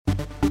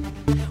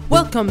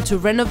Welcome to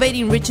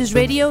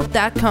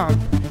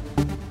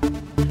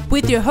RenovatingRichesRadio.com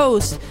with your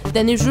hosts,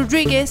 Dennis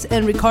Rodriguez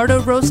and Ricardo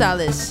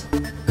Rosales.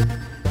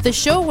 The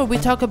show where we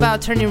talk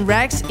about turning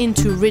rags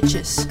into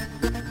riches.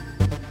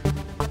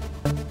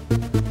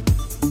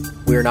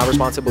 We are not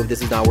responsible if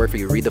this is not a word for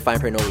you. Read the fine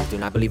print always. Do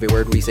not believe a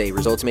word we say.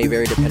 Results may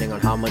vary depending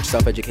on how much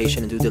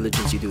self-education and due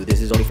diligence you do. This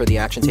is only for the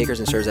action takers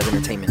and serves as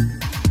entertainment.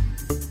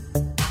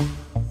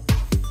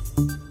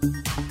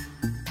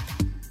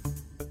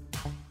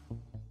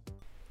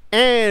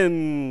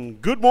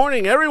 And good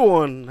morning,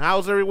 everyone.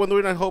 How's everyone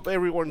doing? I hope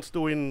everyone's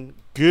doing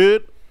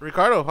good.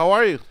 Ricardo, how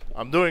are you?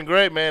 I'm doing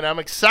great, man. I'm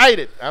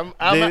excited. I'm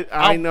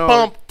know.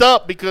 pumped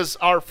up because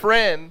our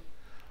friend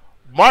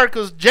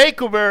Marcus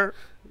Jacober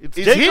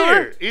is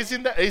here.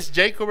 It's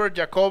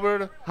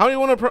Jacober. How do you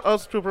want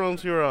us to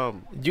pronounce your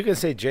You can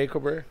say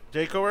Jacober.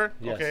 Jacober?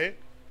 Yes. Okay.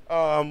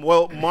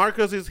 Well,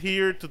 Marcus is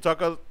here to talk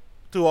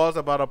to us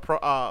about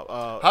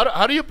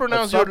How do you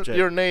pronounce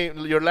your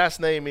name, your last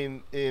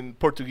name in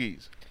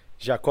Portuguese?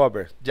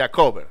 Jacober.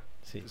 Jacober.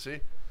 See. See?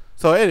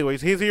 So,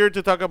 anyways, he's here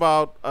to talk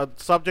about a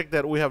subject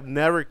that we have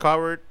never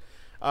covered,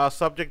 a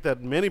subject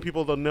that many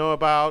people don't know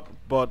about,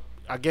 but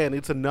again,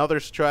 it's another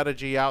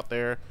strategy out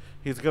there.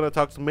 He's going to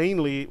talk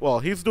mainly, well,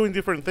 he's doing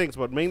different things,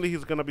 but mainly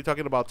he's going to be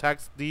talking about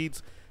tax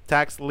deeds,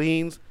 tax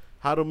liens,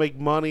 how to make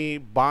money,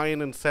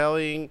 buying and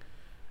selling.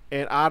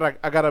 And I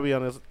got to be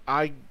honest,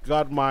 I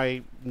got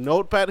my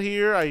notepad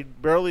here. I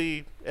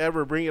barely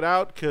ever bring it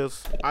out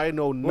because I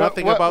know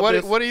nothing about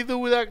this. What do you do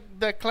with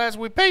that class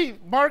we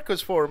paid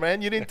Marcus for,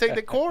 man? You didn't take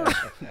the course?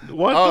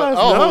 What class?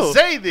 No.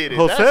 Jose did it.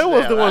 Jose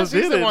was the one who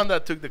did He's it. the one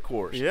that took the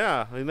course.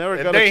 Yeah, he never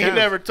And got then a chance. he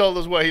never told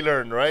us what he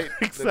learned, right?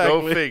 Exactly.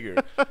 Go figure.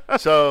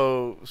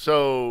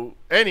 So,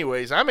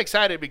 anyways, I'm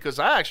excited because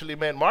I actually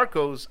met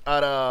Marcos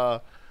at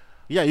a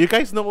Yeah, you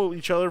guys know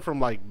each other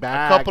from like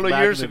back couple of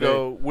back years in the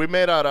ago. We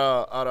met at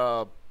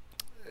a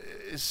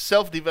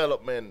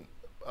self-development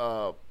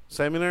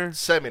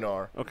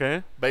seminar.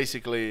 Okay.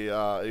 Basically,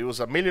 it was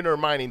a Millionaire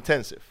Mind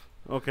intensive.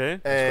 Okay.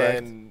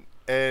 And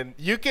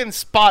you can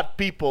spot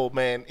people,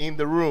 man, in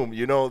the room.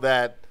 You know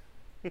that,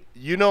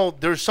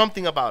 there's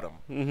something about them.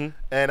 Mm-hmm.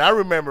 And I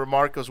remember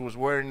Marcos was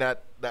wearing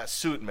that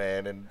suit,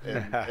 man, and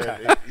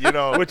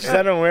Which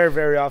I don't wear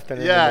very often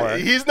anymore.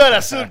 He's not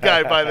a suit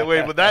guy, by the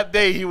way, but that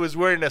day he was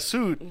wearing a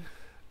suit,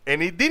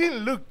 and he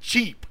didn't look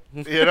cheap,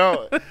 And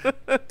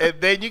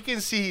then you can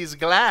see his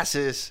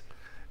glasses,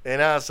 and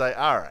I was like,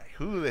 all right,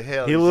 who the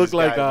hell He is looked this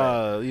like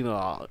guy,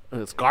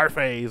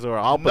 Scarface or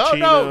Al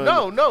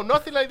Pacino. No,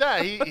 nothing like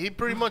that. He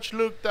pretty much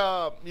looked,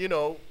 the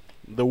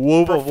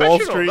Wolf of Wall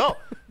Street. No,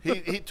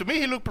 he to me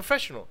he looked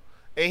professional,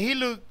 and he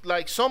looked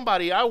like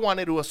somebody I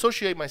wanted to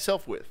associate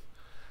myself with.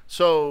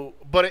 So,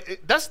 but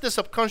that's the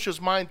subconscious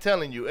mind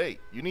telling you, hey,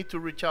 you need to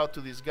reach out to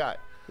this guy.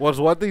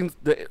 Was what things?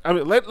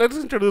 Let's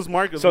introduce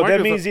Marcus. So Marcus,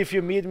 that means if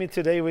you meet me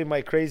today with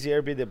my crazy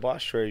Airbnb debosh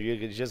shirt,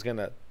 you're just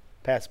gonna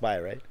pass by,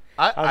 right?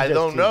 I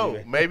don't know.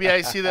 Maybe I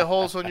see the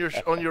holes on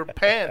your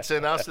pants,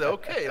 and I'll say,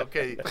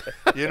 okay,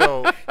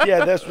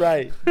 Yeah, that's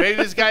right. Maybe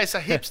this guy's a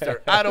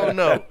hipster. I don't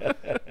know.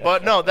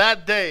 But no,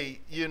 that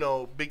day,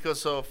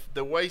 because of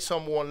the way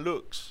someone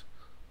looks,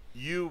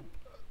 you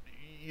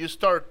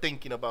start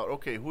thinking about,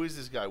 okay, who is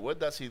this guy? What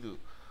does he do?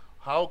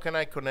 How can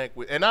I connect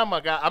with? And I'm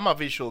a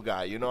visual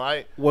guy.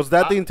 Was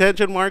that the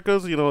intention,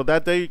 Marcus?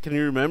 That day, can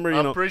you remember?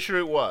 I'm pretty sure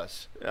it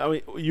was. I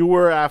mean, you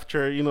were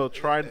after,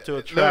 trying to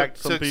attract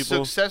some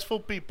people. Successful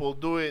people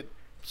do it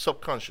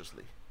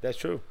subconsciously. That's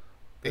true.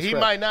 He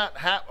might not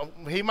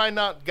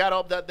got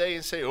up that day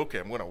and say, okay,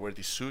 I'm gonna wear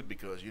this suit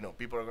because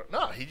people are gonna.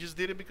 No, he just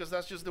did it because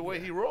that's just the way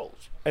he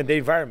rolls. And the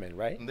environment,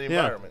 right? And the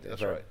environment.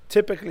 That's right.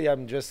 Typically,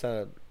 I'm just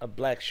a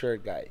black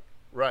shirt guy.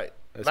 Right.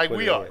 Let's like put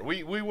we it are.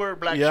 away. We wear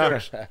black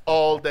shirts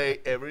all day,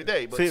 every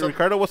day. But See,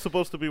 Ricardo was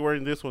supposed to be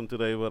wearing this one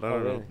today, but I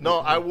don't know. No,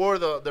 I wore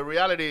the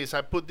reality is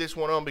I put this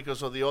one on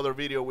because of the other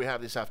video we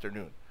have this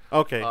afternoon.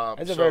 Okay.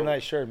 It's a very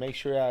nice shirt. Make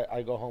sure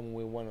I go home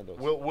with one of those.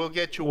 We'll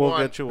get you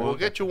one. We'll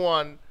get you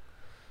one.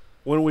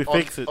 When we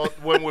fix it.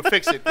 When we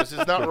fix it, because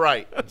it's not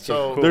right.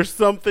 So cool. There's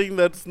something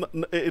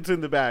it's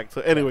in the bag.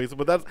 So anyways,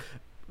 but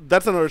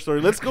that's another story.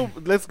 Let's go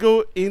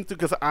into,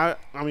 because I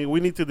mean, we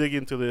need to dig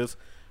into this.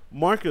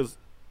 Marcus,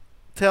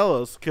 tell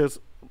us, because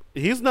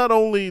he's not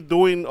only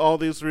doing all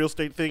this real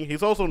estate thing,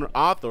 he's also an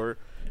author,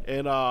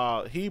 and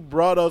he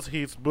brought us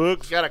his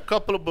books. He's got a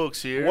couple of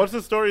books here. What's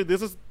the story?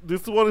 This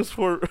one is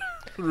for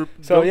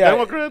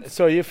Democrats.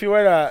 So if you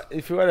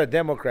are a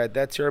Democrat,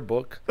 that's your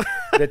book.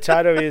 The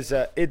title is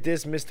 "It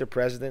Is Mr.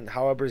 President: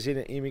 How a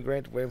Brazilian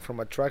Immigrant Went from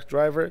a Truck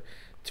Driver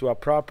to a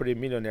Property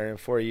Millionaire in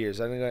 4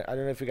 years." I don't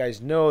know if you guys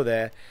know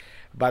that,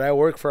 but I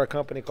work for a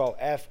company called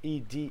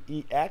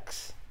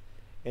FEDEX.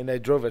 And I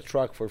drove a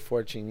truck for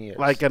 14 years.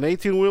 Like an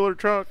 18-wheeler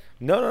truck?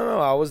 No.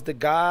 I was the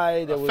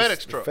guy that was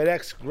FedEx truck.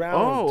 FedEx ground.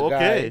 Oh,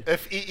 okay. Guy.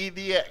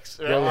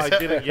 FEDX. Right? Oh, I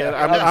didn't get it.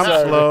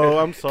 I'm slow.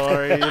 I'm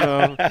sorry.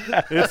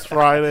 It's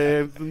Friday.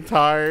 I'm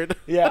tired.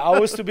 Yeah, I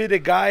was to be the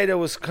guy that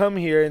was come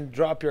here and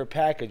drop your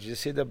package. You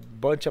see the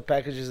bunch of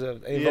packages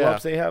of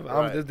envelopes they have?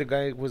 Right. I'm just the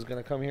guy who was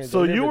going to come here and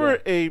So deliver you were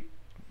them.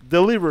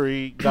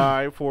 delivery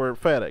guy for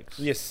FedEx.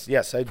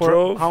 Yes. I For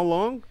drove how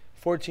long?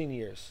 14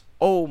 years.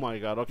 Oh my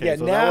God. Okay. Yeah,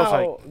 so now- that was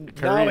like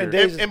career.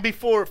 nowadays- And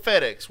before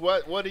FedEx,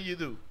 what do you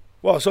do?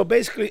 Well, so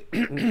basically,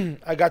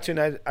 I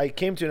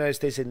came to United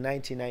States in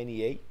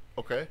 1998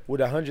 Okay. with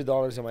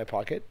 $100 in my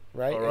pocket,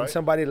 right? All And right.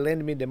 somebody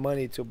lent me the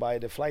money to buy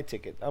the flight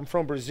ticket. I'm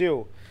from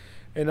Brazil,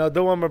 and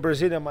although I'm a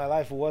Brazilian, my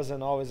life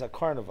wasn't always a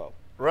carnival.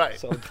 Right.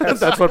 So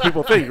That's what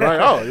people think, right?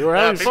 Oh, you were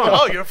Yeah, having people, fun.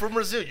 oh, you're from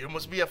Brazil. You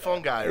must be a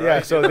fun guy, right? yeah,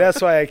 so that's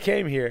why I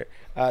came here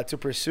to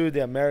pursue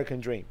the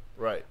American dream.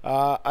 Right.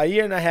 A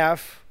year and a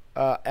half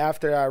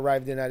after I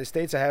arrived in the United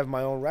States, I have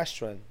my own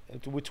restaurant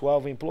with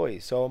 12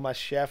 employees. So I'm a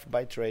chef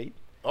by trade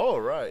Oh,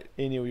 right.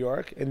 in New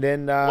York, and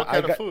then What I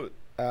kind got of food?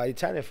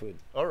 Italian food.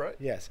 All right.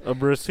 Yes, A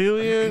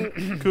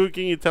Brazilian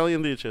cooking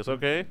Italian dishes,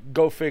 okay?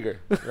 go figure,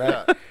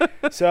 right? Yeah.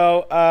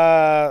 So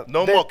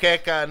No then-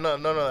 moqueca,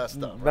 none of that stuff.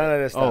 None Right?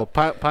 of this Oh,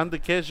 stuff. pan de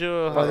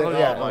queijo. Oh,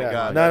 yeah. my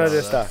God, None of that's-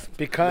 this stuff.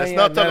 Picanha, Let's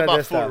not none talk of about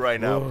this food stuff.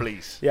 right now, Ooh.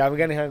 please. Yeah, I'm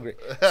getting hungry.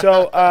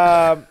 So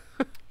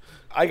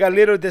I got a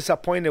little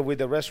disappointed with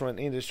the restaurant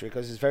industry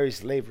because it's very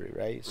slavery,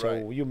 right? So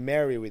Right. you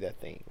marry with that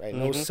thing, right?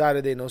 No Mhm.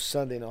 Saturday, no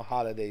Sunday, no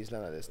holidays,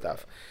 none of this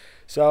stuff.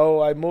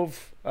 So I moved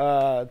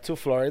to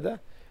Florida,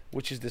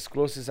 which is the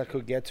closest I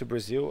could get to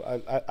Brazil.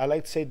 I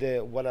like to say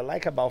that what I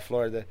like about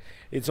Florida,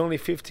 it's only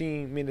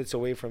 15 minutes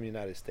away from the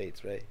United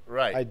States, right?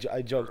 Right. I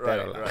joke Right,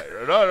 that a lot.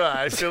 right. No,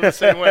 I feel the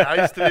same way. I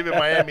used to live in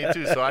Miami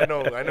too, so I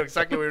know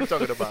exactly what you're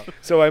talking about.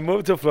 So I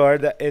moved to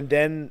Florida, and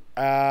then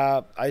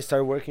I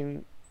started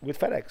working with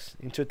FedEx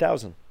in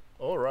 2000.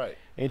 All right.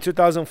 In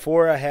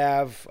 2004, I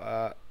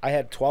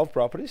had 12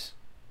 properties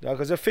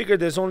because I figured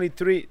there's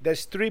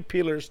three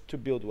pillars to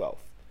build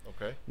wealth.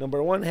 Okay.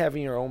 Number one,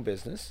 having your own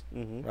business,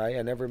 Mhm. right?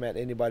 I never met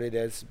anybody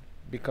that's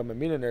become a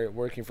millionaire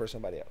working for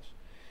somebody else.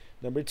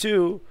 Number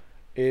two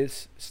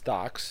is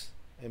stocks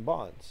and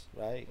bonds,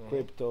 right? Mhm.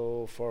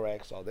 Crypto,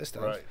 forex, all this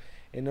stuff. Right.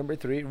 And number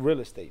three,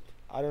 real estate.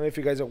 I don't know if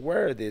you guys are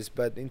aware of this,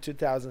 but in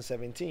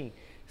 2017,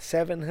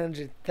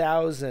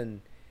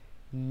 700,000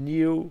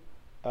 new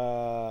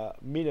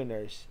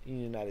millionaires in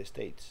the United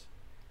States.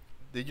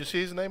 Did you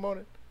see his name on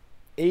it?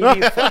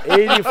 85,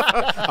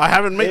 I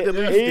haven't made the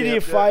list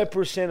yet.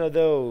 85% of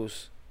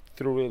those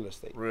through real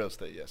estate. Real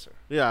estate, yes, sir.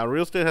 Yeah,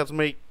 real estate has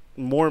made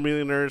more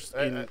millionaires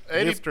in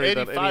history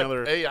than any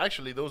other.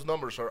 Actually, those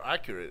numbers are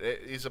accurate.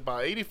 It's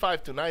about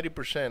 85 to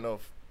 90%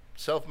 of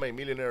self-made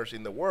millionaires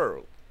in the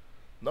world,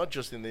 not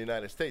just in the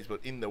United States, but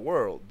in the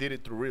world, did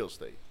it through real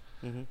estate.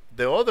 Mhm.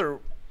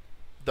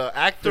 The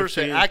actors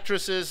 15. and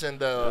actresses and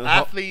the And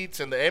athletes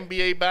and the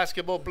NBA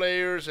basketball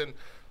players and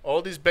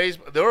all these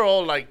they're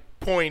all like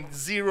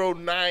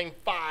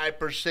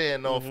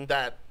 0.095% of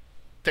that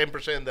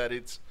 10% that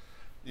it's.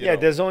 you Yeah,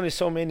 know. there's only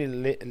so many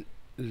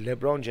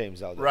LeBron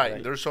James out there.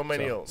 Right, there's so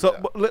many of them. So yeah.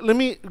 but let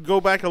me go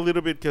back a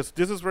little bit because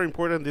this is very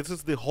important. This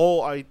is the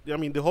whole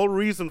the whole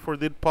reason for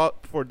this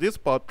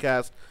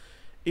podcast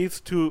is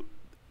to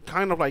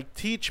kind of like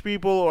teach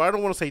people, or I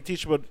don't want to say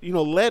teach, but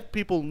let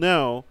people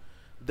know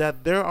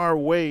that there are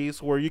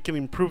ways where you can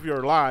improve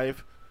your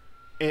life,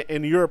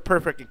 and you're a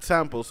perfect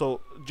example.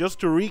 So just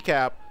to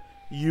recap,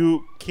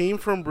 you came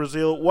from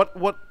Brazil.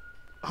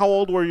 How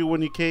old were you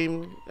when you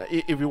came?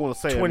 If you want to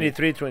say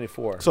 23,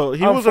 24. So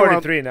he I'm was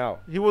around 43 now.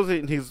 He was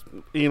in his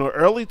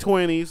early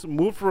 20s,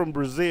 moved from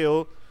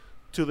Brazil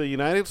to the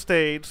United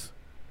States,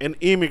 an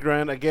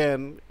immigrant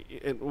again.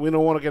 And we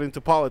don't want to get into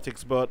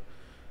politics, but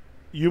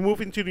you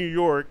moved into New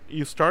York.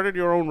 You started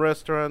your own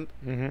restaurant.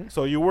 Mm-hmm.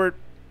 So you were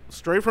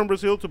straight from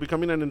Brazil to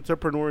becoming an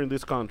entrepreneur in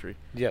this country,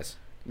 Yes.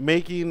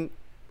 making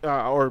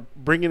or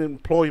bringing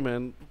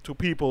employment to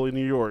people in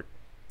New York.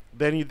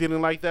 Then you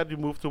didn't like that. You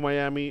moved to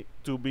Miami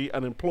to be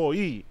an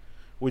employee,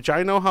 which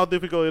I know how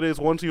difficult it is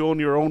once you own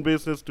your own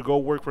business to go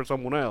work for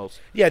someone else.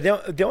 Yeah,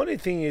 the only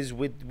thing is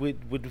with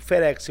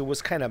FedEx, it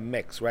was kind of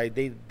mixed, right?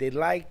 They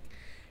like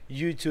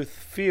you to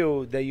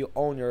feel that you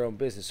own your own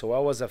business. So I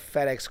was a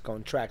FedEx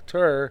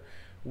contractor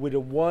with a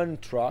one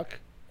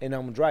truck, and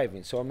I'm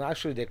driving. So I'm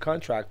actually the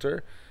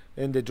contractor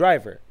and the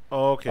driver.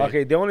 Oh, okay.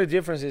 Okay, the only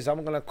difference is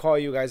I'm going to call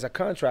you guys a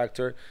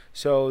contractor.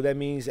 So that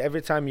means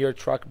every time your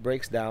truck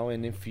breaks down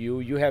and if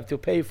you have to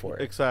pay for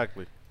it.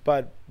 Exactly.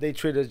 But they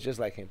treat us just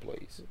like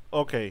employees.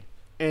 Okay.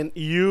 And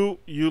you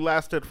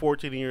lasted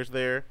 14 years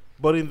there,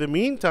 but in the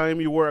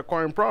meantime, you were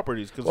acquiring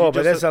properties. But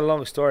that's a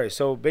long story.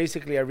 So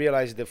basically, I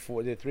realized the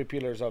three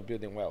pillars of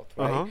building wealth,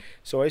 right? Uh-huh.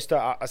 So I said,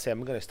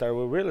 I'm going to start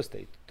with real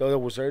estate. Though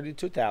it was early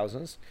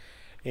 2000s.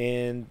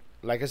 And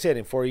like I said,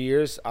 in 4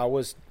 years, I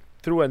was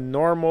through a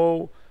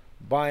normal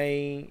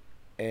buying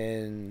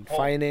and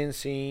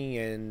financing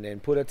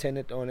and put a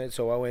tenant on it.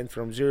 So I went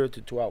from 0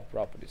 to 12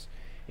 properties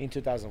in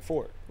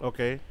 2004.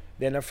 Okay.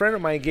 Then a friend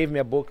of mine gave me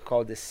a book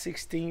called The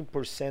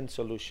 16%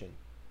 Solution,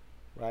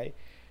 right?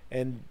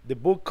 And the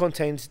book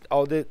contains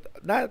all the,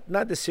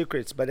 not the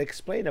secrets, but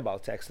explain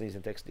about tax liens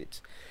and tax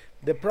deeds.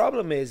 The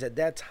problem is at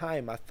that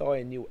time, I thought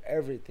I knew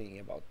everything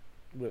about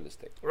real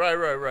estate.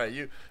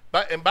 Right.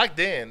 Back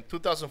then,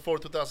 2004,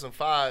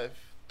 2005,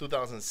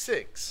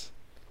 2006,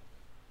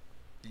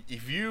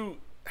 if you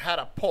had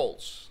a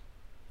pulse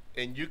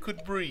and you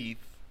could breathe,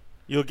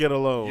 you'll get a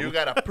loan. You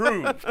got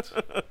approved.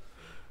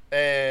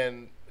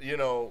 And, you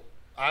know,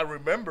 I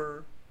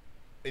remember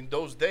in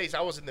those days, I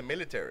was in the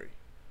military.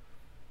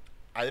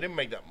 I didn't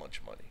make that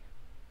much money.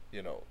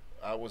 You know,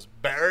 I was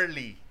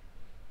barely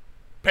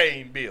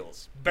paying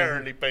bills.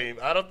 Barely paying.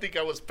 I don't think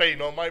I was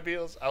paying all my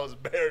bills. I was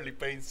barely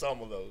paying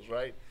some of those,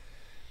 right?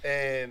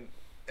 And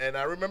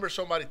I remember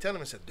somebody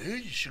telling me, said,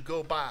 dude, you should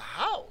go buy a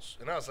house.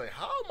 And I was like,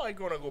 how am I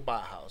going to go buy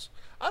a house?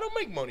 I don't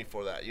make money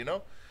for that, you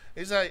know?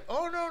 He's like,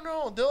 oh,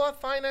 no, they'll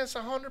finance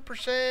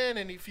 100%.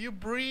 And if you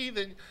breathe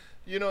and,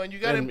 you know, and you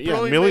got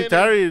employment. Yeah,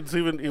 military, it wasn't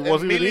even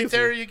easy.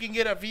 Military, you can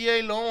get a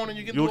VA loan and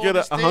you'll get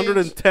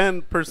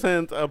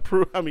 110%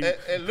 approved. I mean.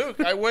 And look,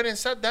 I went and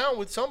sat down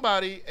with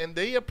somebody and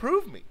they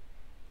approved me.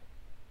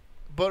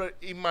 But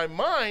in my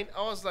mind,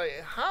 I was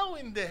like, how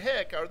in the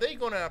heck are they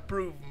going to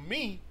approve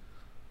me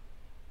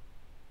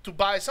to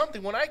buy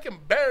something when I can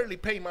barely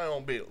pay my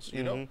own bills,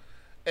 you know?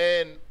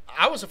 And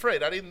I was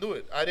afraid. I didn't do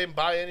it. I didn't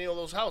buy any of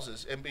those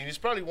houses. And it's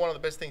probably one of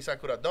the best things I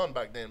could have done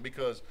back then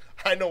because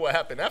I know what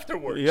happened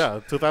afterwards.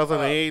 Yeah,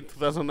 2008,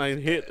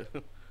 2009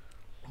 hit.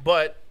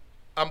 But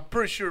I'm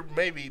pretty sure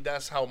maybe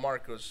that's how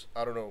Marcos,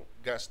 I don't know,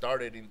 got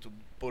started into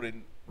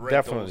putting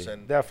rentals.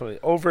 Definitely.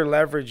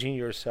 Over-leveraging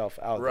yourself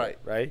out there,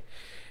 right?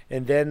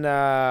 And then,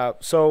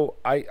 so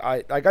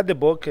I got the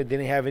book. I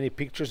didn't have any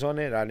pictures on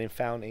it. I didn't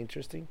found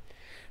interesting.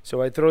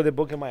 So I throw the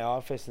book in my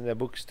office, and the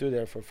book stood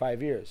there for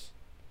 5 years.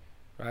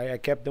 Right? I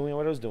kept doing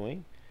what I was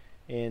doing.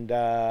 And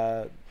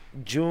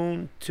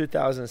June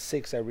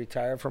 2006, I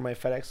retired from my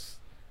FedEx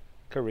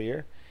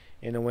career,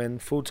 and I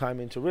went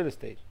full-time into real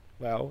estate.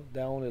 Well,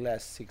 that only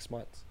lasts 6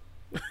 months.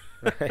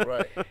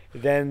 Right.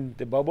 Then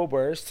the bubble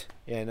burst,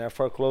 and I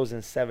foreclosed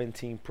in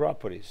 17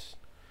 properties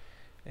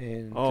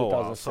in 2007.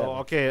 Wow. So,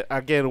 okay,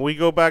 again, we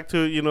go back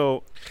to, you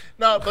know.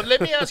 No, but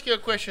let me ask you a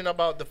question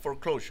about the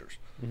foreclosures.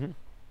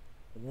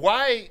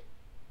 Why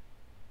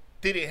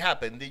did it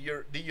happen? Did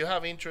you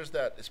have interest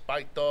that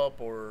spiked up,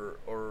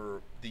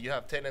 or did you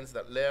have tenants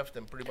that left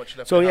and pretty much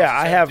left? So yeah,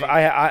 I have.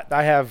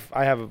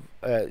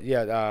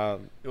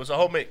 It was a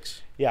whole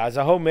mix. Yeah, it's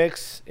a whole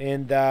mix,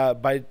 and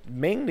by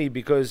mainly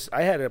because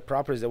I had a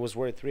property that was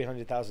worth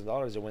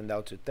 $300,000, it went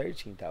down to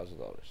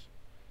 $13,000.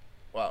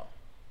 Wow.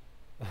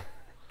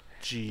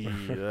 Gee,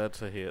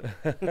 that's a hit.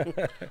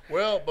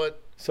 Well,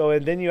 but so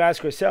and then you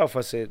ask yourself,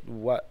 I said,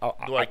 what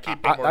do I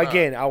keep them or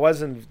again? not? I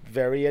wasn't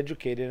very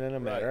educated in the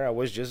matter. I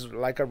was just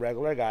like a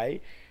regular guy,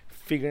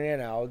 figuring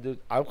it out.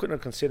 I couldn't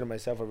consider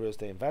myself a real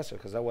estate investor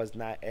because I was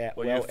not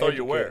well you thought educated.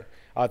 You were.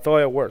 I thought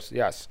it was.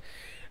 Yes.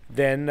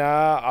 Then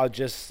I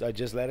just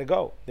let it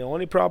go. The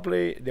only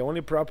property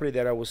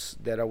that I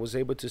was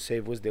able to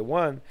save was the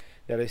one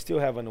that I still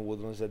have in the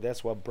Woodlands.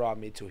 That's what brought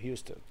me to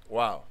Houston.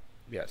 Wow.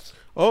 Yes.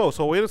 Oh,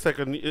 so wait a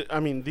second.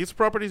 I mean, these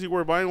properties you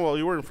were buying while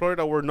you were in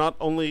Florida were not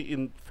only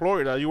in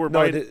Florida. You were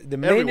buying the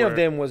many of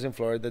them was in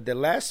Florida. The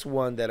last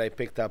one that I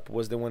picked up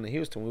was the one in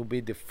Houston. Will be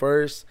the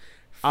first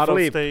out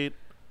of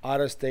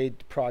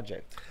state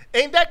project.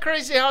 Ain't that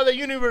crazy how the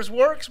universe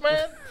works,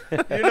 man?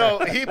 You know,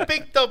 he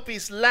picked up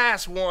his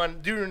last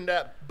one during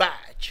that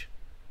batch,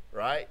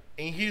 right?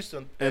 In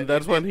Houston. And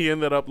that's when he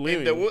ended up leaving.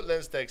 In the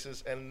Woodlands,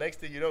 Texas. And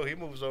next thing you know, he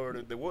moves over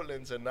to the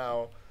Woodlands, and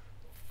now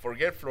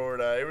forget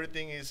Florida.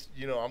 Everything is,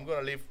 you know, I'm going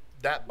to leave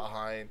that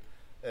behind.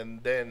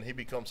 And then he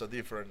becomes a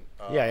different.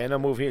 And I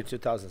moved here in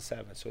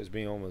 2007. So it's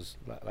been almost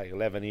like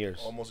 11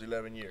 years. Almost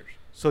 11 years.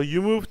 So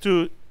you moved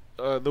to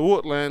the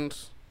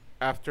Woodlands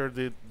after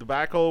the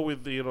debacle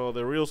with the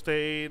real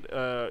estate,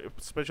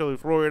 especially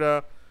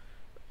Florida,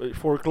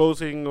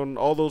 foreclosing on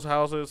all those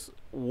houses.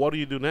 What do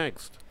you do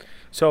next?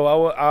 So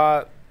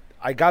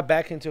I got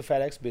back into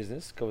FedEx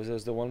business because it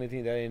was the only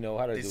thing that I know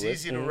how to do. It's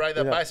easy to ride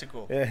that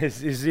bicycle. Yeah,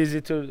 it's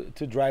easy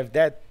to drive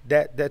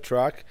that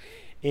truck,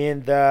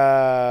 and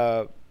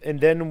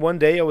then one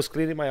day I was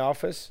cleaning my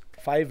office.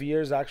 5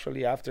 years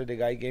actually after the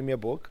guy gave me a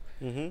book.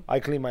 I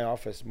clean my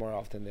office more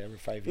often than every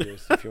 5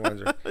 years, if you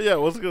wonder. Yeah, I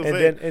was going to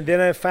say. And then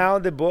I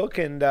found the book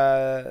and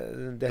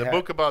the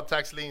book about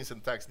tax liens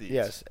and tax deeds.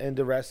 Yes, and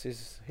the rest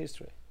is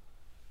history.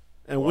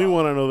 And we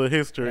want to know the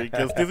history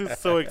because this is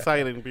so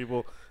exciting,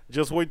 people.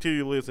 Just wait till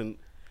you listen.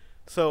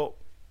 So,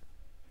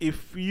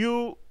 if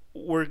you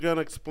were going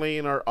to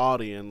explain our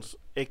audience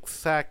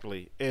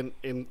exactly, and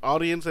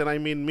audience, and I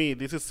mean me,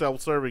 this is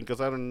self-serving because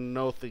I don't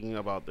know nothing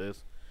about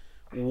this.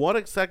 What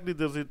exactly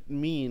does it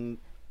mean,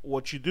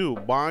 what you do?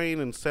 Buying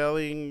and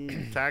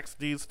selling, tax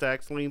deeds,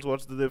 tax liens,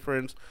 what's the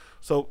difference?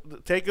 So,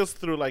 take us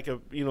through like a,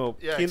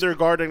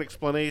 kindergarten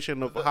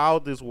explanation of how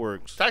this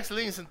works. Tax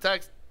liens and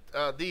tax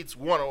deeds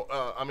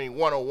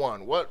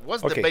 101.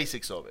 What's the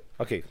basics of it?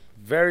 Okay,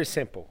 very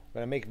simple. I'm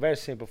going to make it very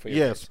simple for you.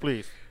 Yes,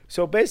 please.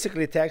 So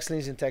basically, tax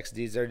liens and tax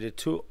deeds are the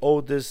two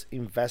oldest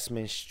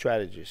investment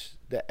strategies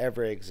that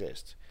ever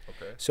exist.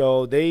 Okay.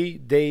 So they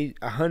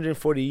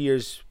 140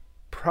 years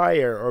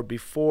prior or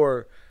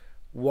before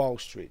Wall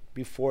Street,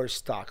 before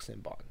stocks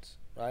and bonds,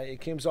 right?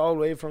 It comes all the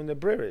way from the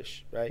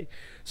British, right?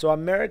 So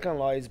American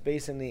law is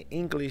based on the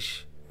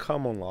English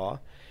common law.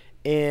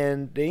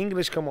 And the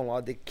English common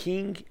law, the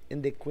king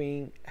and the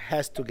queen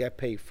has to get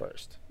paid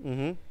first,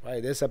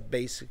 right? That's a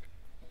basic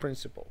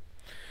principle.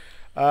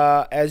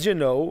 As you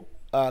know,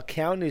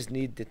 counties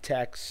need the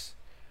tax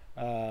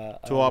to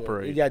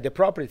operate. Yeah, the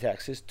property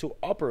taxes to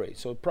operate.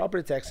 So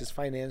property taxes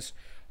finance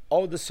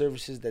all the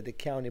services that the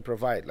county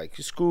provide, like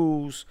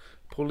schools,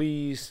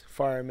 police,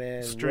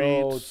 firemen,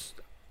 Streets, roads,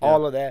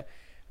 all of that.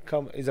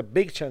 Is a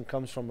big chunk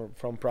comes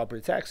from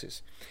property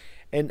taxes,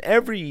 and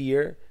every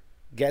year,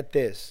 get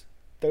this,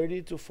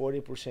 30 to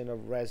 40%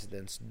 of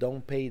residents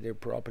don't pay their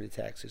property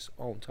taxes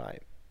on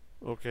time.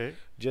 Okay.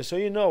 Just so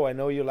you know, I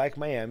know you like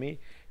Miami.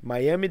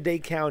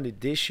 Miami-Dade County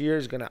this year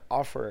is going to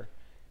offer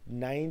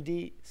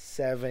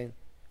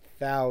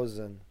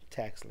 97,000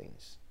 tax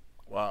liens.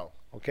 Wow.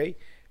 Okay?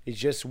 It's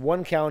just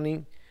one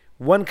county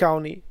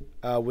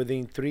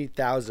within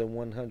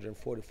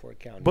 3,144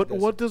 counties. But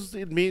what does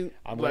it mean?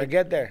 I'm going to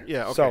get there.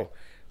 Yeah, okay. So,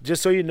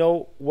 just so you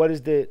know what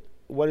is the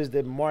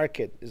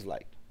market is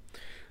like.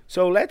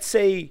 So, let's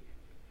say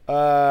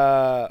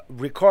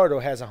Ricardo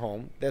has a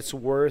home that's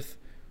worth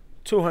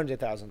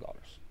 $200,000.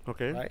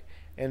 Okay. Right?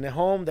 And the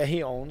home that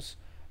he owns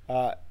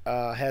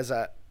has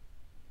a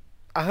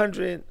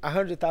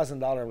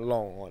 $100,000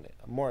 loan on it,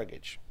 a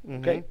mortgage.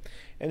 Mm-hmm. Okay?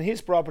 And his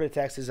property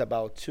tax is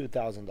about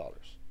 $2,000.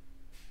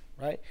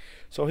 Right?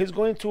 So he's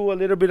going through a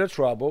little bit of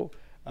trouble.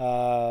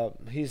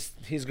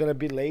 He's going to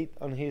be late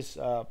on his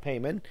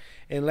payment.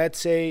 And let's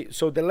say,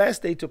 so the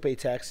last day to pay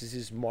taxes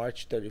is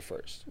March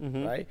 31st.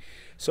 Mm-hmm. Right?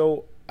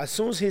 So as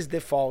soon as he's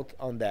default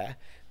on that,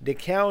 the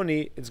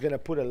county is going to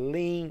put a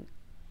lien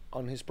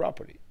on his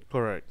property.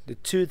 Correct. The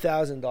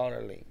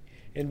 $2,000 lien.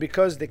 And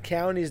because the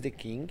county is the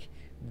king,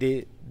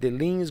 the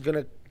lien is going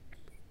to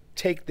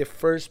take the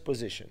first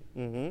position.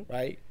 Mm-hmm.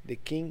 Right? The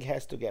king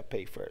has to get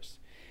paid first.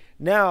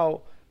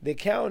 Now, the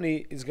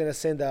county is going to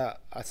send a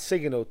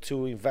signal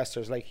to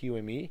investors like you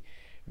and me,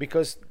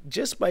 because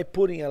just by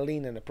putting a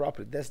lien on the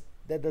property,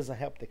 that doesn't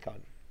help the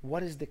county.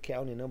 What is the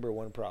county number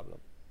one problem?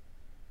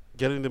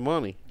 Getting the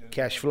money.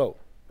 Cash flow,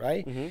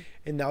 right? Mm-hmm.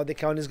 And now the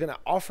county is going to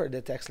offer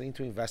the tax lien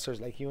to investors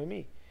like you and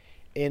me.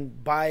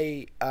 And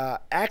by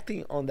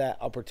acting on that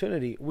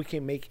opportunity, we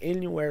can make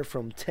anywhere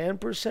from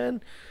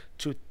 10%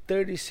 to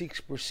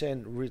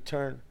 36%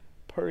 return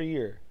per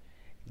year,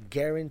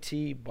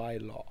 guaranteed by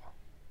law.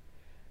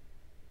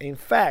 In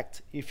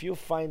fact, if you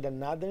find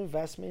another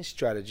investment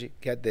strategy,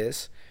 get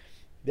this,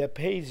 that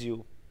pays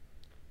you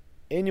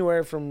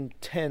anywhere from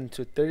 10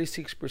 to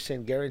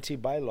 36%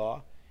 guaranteed by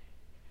law,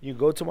 you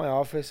go to my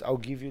office, I'll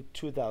give you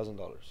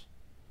 $2,000.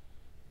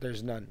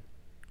 There's none.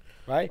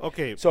 Right?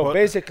 Okay. So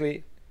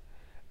basically,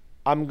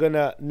 I'm going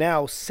to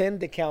now send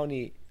the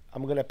county,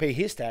 I'm going to pay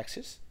his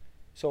taxes.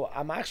 So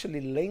I'm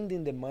actually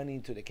lending the money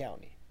to the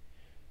county.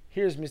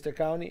 Here's Mr.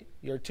 County,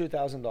 your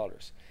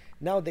 $2,000.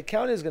 Now the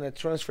county is going to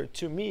transfer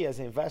to me as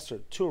an investor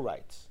 2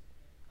 rights.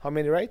 How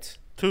many rights?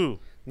 2.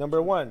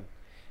 Number 1,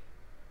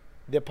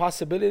 the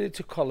possibility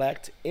to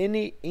collect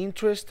any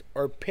interest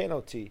or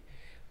penalty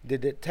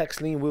that the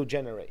tax lien will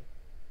generate.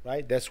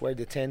 Right? That's where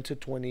the 10 to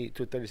 20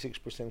 to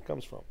 36%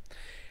 comes from.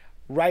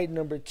 Right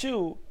number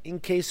 2, in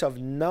case of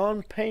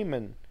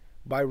non-payment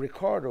by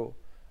Ricardo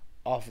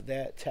of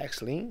that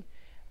tax lien,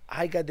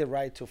 I got the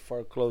right to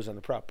foreclose on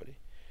the property.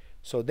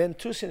 So then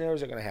 2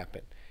 scenarios are going to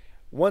happen.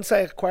 Once I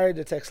acquire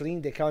the tax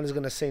lien, the county is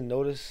going to send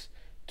notice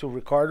to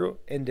Ricardo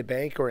and the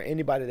bank or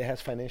anybody that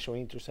has financial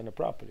interest in the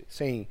property,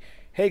 saying,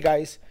 hey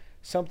guys,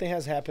 something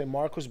has happened.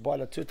 Marcos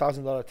bought a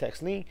 $2,000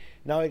 tax lien.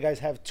 Now you guys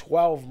have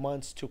 12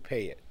 months to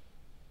pay it.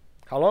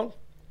 How long?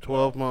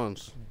 12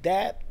 months.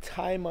 That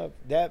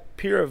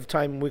period of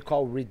time we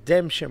call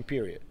redemption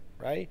period,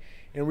 right?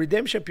 And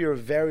redemption period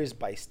varies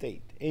by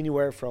state,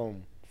 anywhere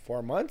from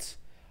 4 months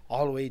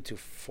all the way to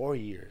 4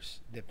 years,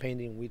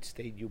 depending which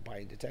state you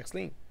buy the tax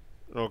lien.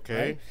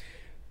 Okay.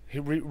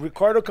 Right?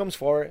 Ricardo comes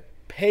forward,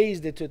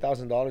 pays the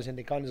 $2,000, and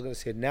the county is going to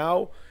say,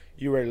 now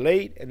you are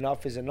late,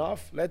 enough is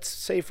enough. Let's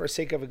say, for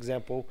sake of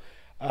example,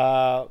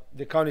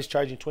 the county is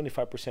charging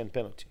 25%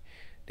 penalty.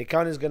 The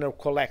county is going to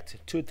collect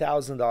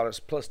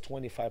 $2,000 plus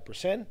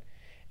 25%,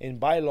 and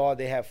by law,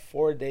 they have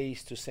 4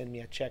 days to send me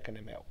a check in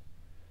the mail.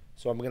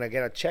 So I'm going to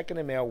get a check in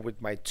the mail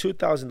with my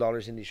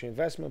 $2,000 initial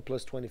investment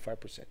plus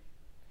 25%.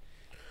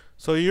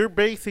 So you're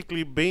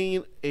basically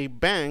being a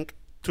bank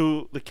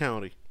to the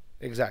county.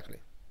 Exactly.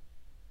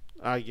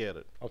 I get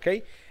it.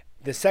 Okay?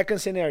 The second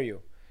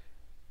scenario,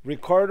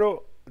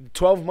 Ricardo,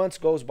 12 months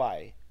goes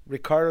by.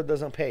 Ricardo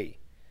doesn't pay.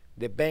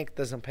 The bank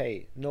doesn't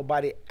pay.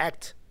 Nobody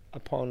acts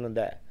upon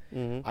that.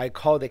 Mm-hmm. I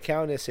call the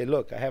county and say,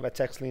 look, I have a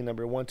tax lien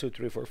number 1, 2,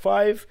 3, 4,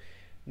 5.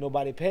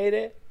 Nobody paid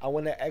it. I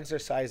want to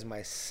exercise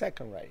my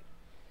second right.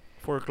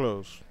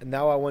 Foreclose. And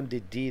now I want the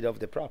deed of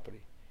the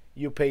property.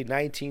 You paid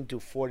 $19 to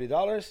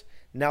 $40.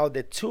 Now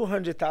the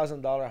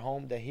 $200,000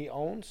 home that he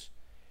owns,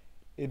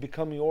 it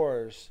become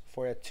yours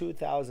for a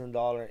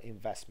 $2,000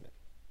 investment.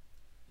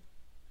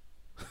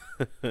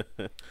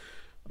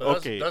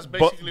 Okay, that's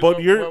basically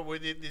but what we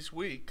did this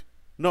week.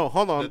 No,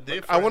 hold on.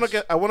 I want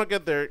to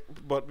get there,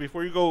 but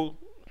before you go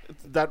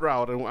that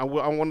route, and I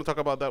want to talk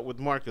about that with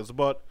Marcus.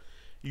 But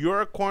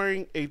you're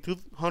acquiring a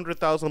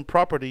 $200,000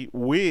 property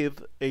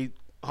with a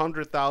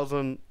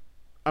 $100,000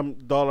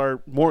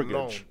 dollar mortgage.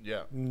 Loan,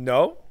 yeah.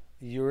 No,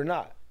 you're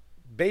not.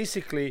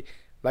 basically,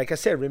 like I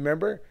said,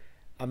 remember,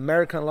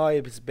 American law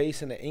is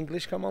based on the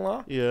English common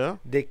law. Yeah.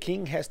 The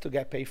king has to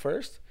get paid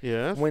first.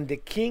 Yes. When the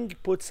king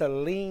puts a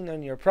lien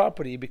on your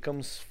property, it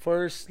becomes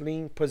first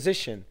lien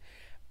position.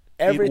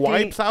 Everything it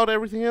wipes out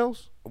everything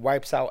else.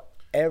 Wipes out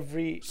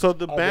every. So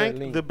the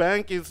lien.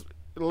 bank is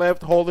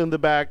left holding the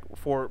bag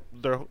for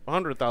their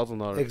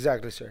 $100,000.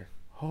 Exactly, sir.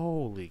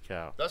 Holy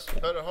cow! That's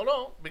better. Hold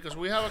on, because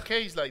we have a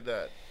case like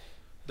that.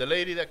 The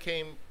lady that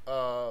came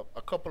a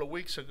couple of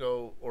weeks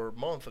ago or a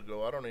month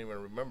ago, I don't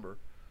even remember,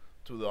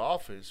 to the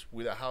office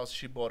with a house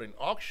she bought in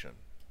auction.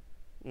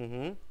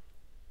 Mm-hmm.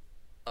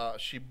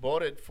 She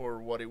bought it for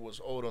what it was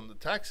owed on the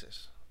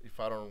taxes, if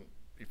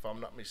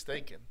I'm not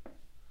mistaken.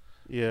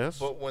 Yes.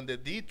 But when the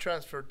deed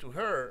transferred to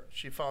her,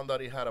 she found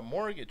out it had a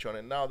mortgage on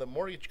it. Now the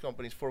mortgage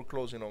company is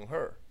foreclosing on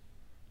her.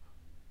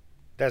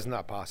 That's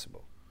not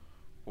possible.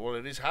 Well,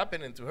 it is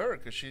happening to her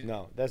because she.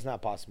 No, that's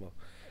not possible.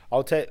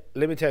 Let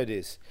me tell you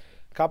this.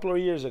 A couple of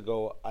years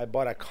ago, I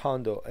bought a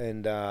condo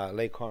in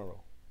Lake Conroe,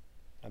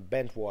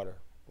 Bentwater,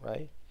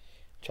 right?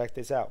 Check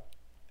this out.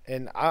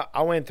 And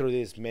I went through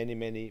this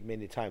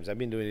many times. I've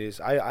been doing this.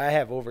 I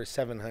have over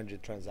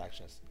 700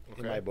 transactions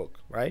in my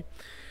book, right?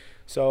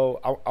 So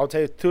I'll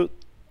tell you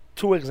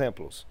two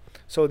examples.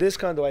 So this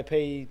condo, I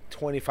paid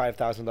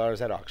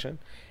 $25,000 at auction,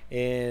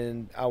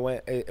 and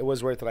it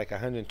was worth like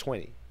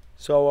 $120,000.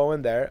 So I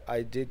went there.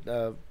 I did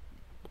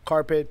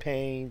carpet,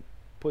 paint,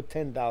 put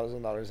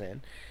 $10,000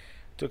 in.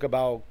 Took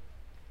about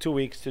 2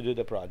 weeks to do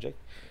the project.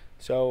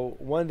 So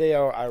one day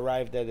I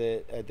arrived at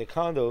the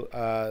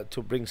condo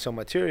to bring some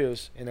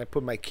materials, and I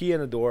put my key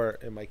in the door,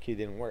 and my key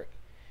didn't work.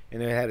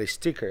 And it had a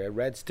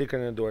red sticker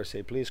on the door,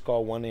 say, please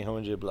call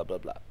 1-800 blah blah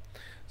blah.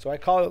 So I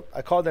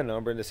called the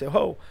number, and they said,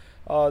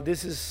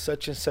 this is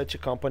such and such a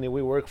company.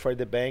 We work for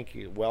the bank,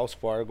 Wells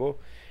Fargo,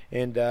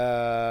 and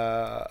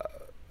I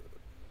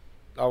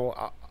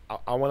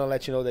want to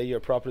let you know that your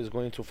property is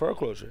going into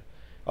foreclosure.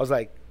 I was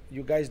like,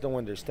 you guys don't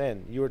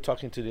understand. You were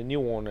talking to the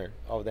new owner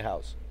of the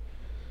house.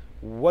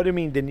 What do you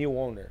mean the new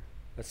owner?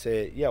 I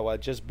said, yeah, well, I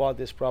just bought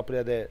this property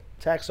at the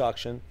tax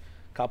auction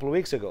a couple of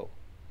weeks ago.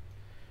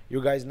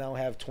 You guys now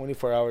have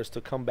 24 hours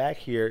to come back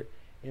here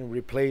and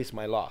replace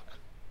my lock.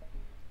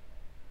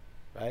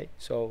 Right?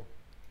 So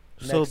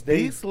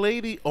this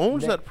lady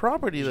owns that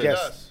property then?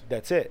 Yes,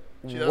 that's it.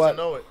 She doesn't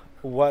know it.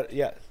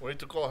 Yeah. We need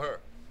to call her.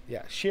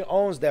 Yeah, she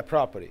owns that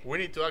property. We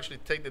need to actually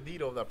take the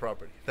deed of that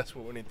property. That's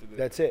what we need to do.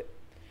 That's it.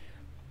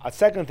 A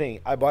second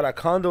thing, I bought a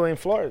condo in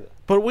Florida.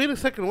 But wait a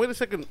second.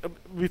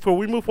 Before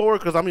we move forward,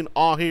 because I'm in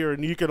awe here,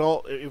 and you can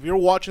all, if you're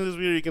watching this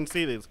video, you can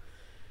see this.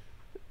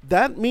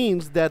 That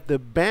means that the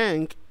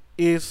bank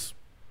is,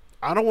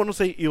 I don't want to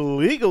say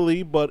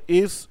illegally, but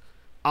is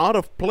out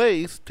of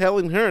place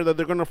telling her that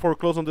they're going to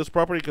foreclose on this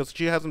property because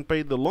she hasn't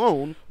paid the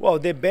loan. Well,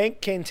 the bank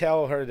can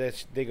tell her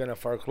that they're going to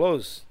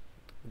foreclose.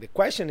 The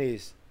question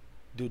is,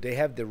 do they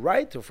have the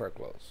right to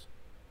foreclose?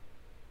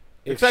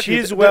 If exactly.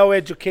 She's well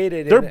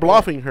educated, they're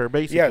bluffing her,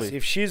 basically. Yes,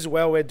 if she's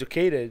well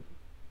educated,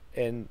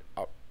 and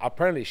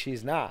apparently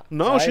she's not.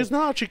 No, right? She's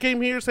not. She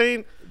came here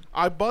saying,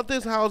 "I bought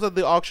this house at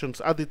the auctions,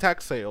 at the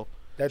tax sale."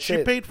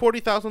 She paid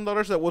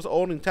 $40,000 that was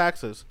owed in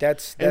taxes.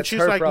 That's and she's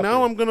her like, property.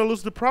 now I'm gonna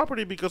lose the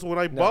property because when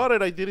I bought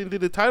it, I didn't do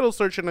the title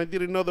search and I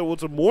didn't know there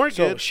was a mortgage.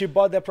 So she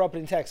bought that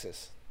property in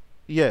Texas.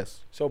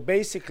 Yes. So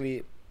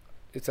basically,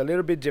 it's a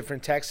little bit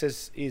different.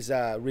 Texas is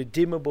a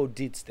redeemable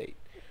deed state.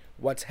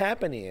 What's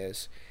happening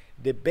is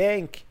the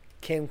bank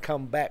can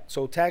come back.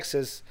 So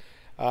Texas,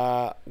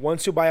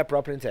 once you buy a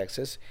property in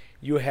Texas,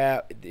 you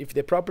have, if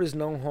the property is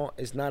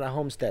not a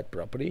homestead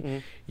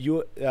property,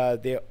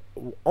 the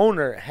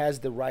owner has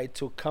the right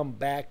to come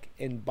back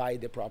and buy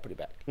the property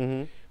back.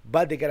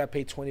 But they gotta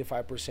pay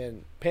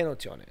 25%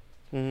 penalty on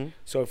it.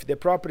 So if the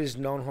property is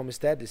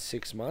non-homestead, it's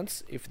 6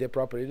 months. If the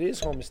property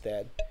is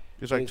homestead,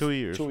 it's like 2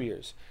 years. 2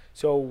 years.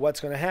 So what's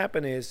gonna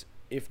happen is,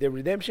 if the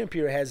redemption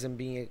period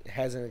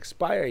hasn't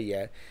expired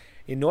yet,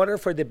 in order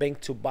for the bank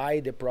to buy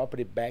the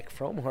property back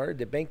from her,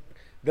 the bank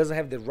doesn't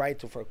have the right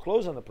to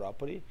foreclose on the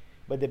property,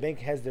 but the bank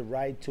has the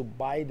right to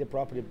buy the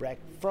property back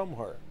from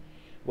her.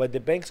 What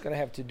the bank's going to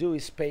have to do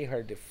is pay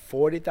her the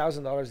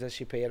 $40,000 that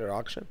she paid at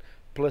auction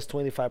plus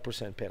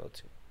 25%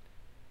 penalty.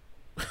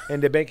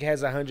 And the bank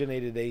has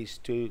 180 days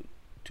to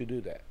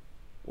do that.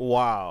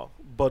 Wow.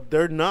 But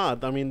they're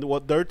not. I mean,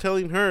 what they're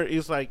telling her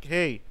is like,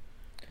 hey,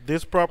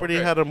 this property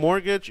had a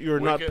mortgage. You're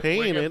not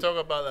paying it. We can talk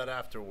about that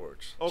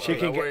afterwards. Okay.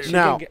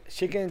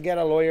 She can get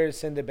a lawyer and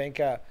send the bank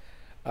a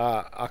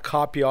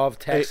copy of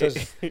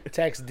Texas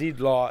tax deed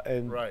law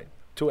and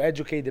to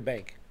educate the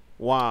bank.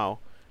 Wow.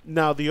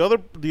 Now the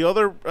other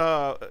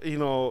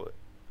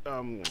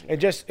and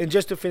just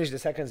to finish the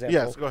second example.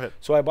 Yes, go ahead.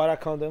 So I bought a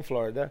condo in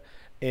Florida,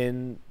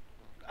 and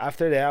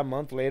after that, a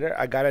month later,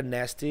 I got a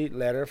nasty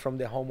letter from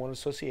the homeowner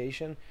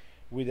association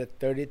with a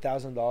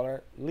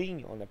 $30,000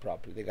 lien on the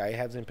property. The guy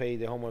hasn't paid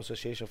the homeowner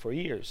association for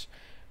years.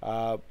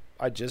 I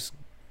just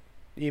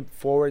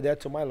forward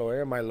that to my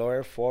lawyer. My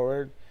lawyer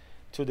forward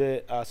to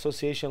the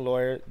association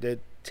lawyer the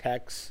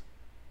tax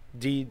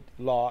deed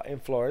law in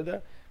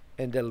Florida,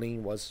 and the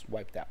lien was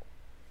wiped out.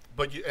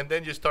 But and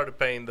then you started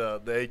paying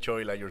the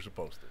HOA like you're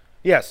supposed to.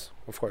 Yes,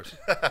 of course.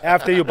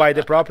 After you buy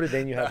the property,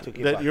 then you have to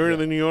keep that you're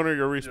the new owner.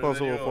 You're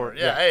responsible for it.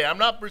 Yeah. Hey, I'm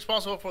not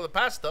responsible for the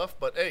past stuff,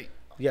 but hey,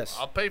 yes,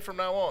 I'll pay from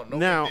now on. No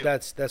now big deal.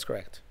 that's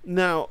correct.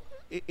 Now,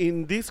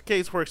 in this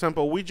case, for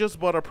example, we just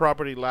bought a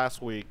property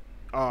last week.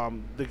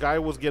 The guy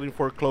was getting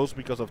foreclosed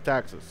because of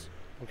taxes.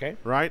 Okay.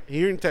 Right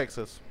here in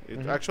Texas,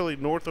 it's actually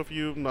north of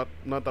you,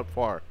 not that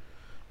far.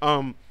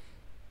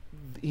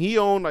 He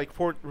owned like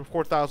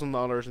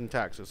 $4,000 in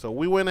taxes. So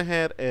we went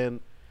ahead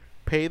and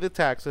paid the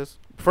taxes.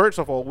 First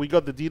of all, we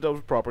got the deed of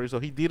the property, so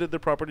he deeded the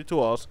property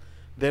to us.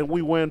 Then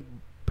we went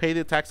paid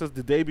the taxes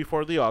the day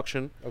before the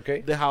auction.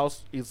 Okay. The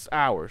house is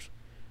ours.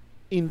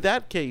 In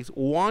that case,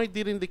 why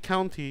didn't the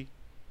county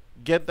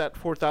get that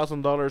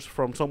 $4,000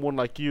 from someone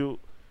like you?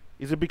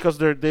 Is it because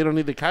they don't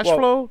need the cash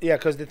flow? Yeah,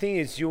 because the thing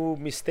is, you're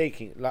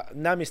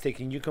not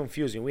mistaking, you're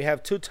confusing. We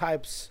have two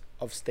types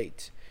of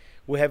states.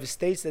 We have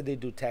states that they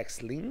do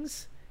tax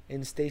liens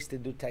and states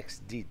that do tax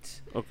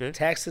deeds. Okay.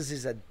 Texas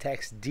is a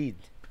tax deed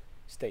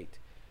state.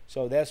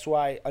 So that's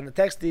why on a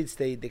tax deed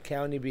state, the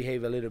county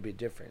behave a little bit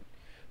different.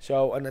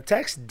 So on a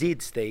tax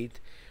deed state,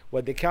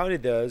 what the county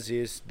does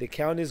is the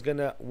county is going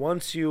to,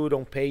 once you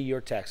don't pay your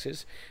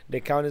taxes,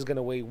 the county is going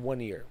to wait 1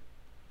 year.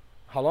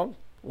 How long?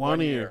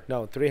 1 year.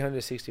 No,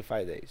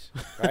 365 days,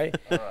 right?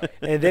 Right.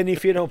 And then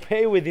if you don't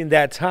pay within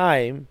that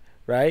time,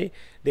 right,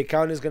 the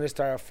county is going to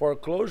start a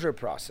foreclosure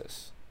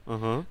process.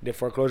 The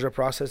foreclosure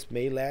process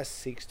may last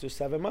 6 to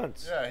 7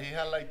 months. Yeah, he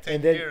had like 10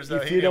 and then years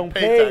if that you he don't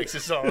didn't pay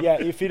taxes on. Yeah,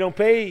 if you don't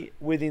pay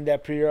within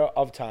that period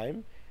of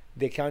time,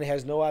 the county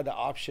has no other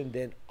option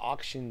than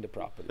auction the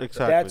property.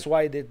 Exactly.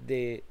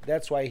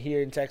 That's why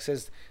here in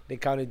Texas the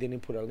county didn't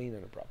put a lien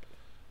on the property.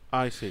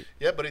 I see.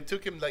 Yeah, but it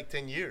took him like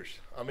 10 years.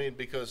 I mean,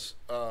 because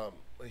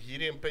he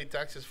didn't pay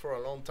taxes for a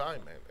long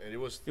time, man. And it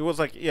was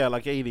like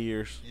 80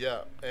 years.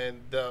 Yeah, and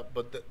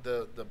but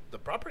the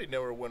property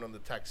never went on the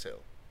tax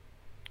sale.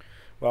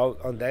 Well,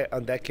 on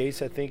that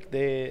case, I think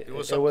it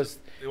was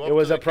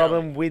a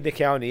problem with the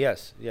county.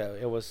 Yes, yeah,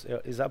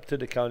 it's up to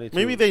the county.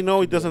 Maybe they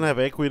know it doesn't have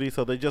equity,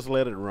 so they just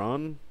let it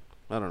run.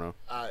 I don't know.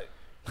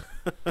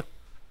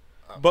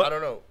 But I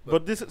don't know.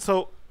 But this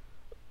so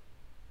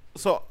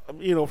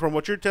from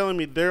what you're telling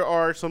me, there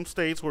are some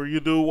states where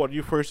you do what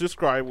you first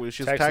described, which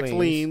is tax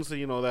liens.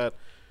 That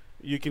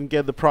you can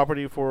get the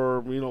property for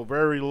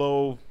very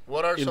low.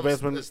 What are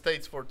investment. Some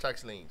states for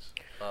tax liens?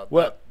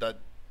 That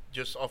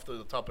just off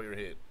the top of your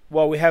head.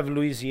 Well, we have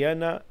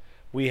Louisiana,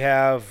 we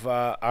have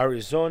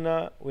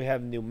Arizona, we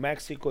have New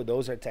Mexico.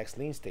 Those are tax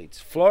lien states.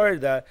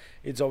 Florida,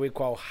 it's what we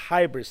call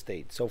hybrid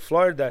state. So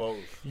Florida,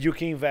 you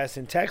can invest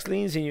in tax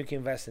liens and you can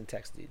invest in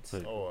tax deeds.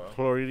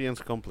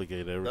 Floridians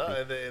complicate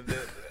everything.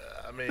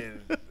 I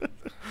mean,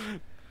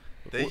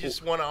 they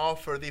just want to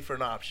offer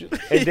different options.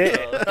 And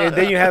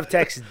then you have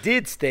tax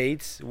deed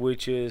states,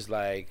 which is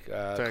like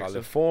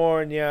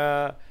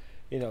California,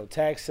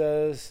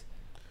 Texas,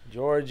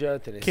 Georgia,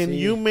 Tennessee. Can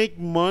you make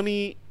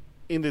money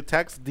in the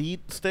tax deed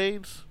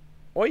states?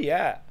 Oh,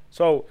 yeah.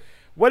 So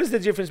what is the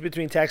difference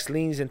between tax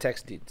liens and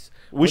tax deeds?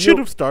 We should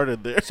have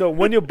started there. So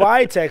when you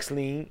buy tax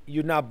lien,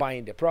 you're not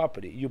buying the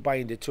property. You're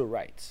buying the two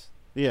rights.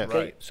 Yeah. Okay?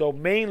 Right. So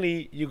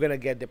mainly you're going to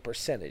get the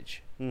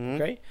percentage.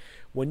 Okay?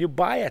 When you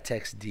buy a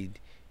tax deed,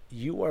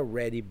 you are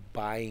already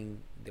buying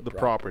the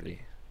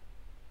property.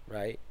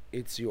 Right?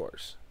 It's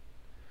yours.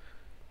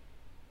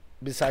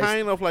 Besides,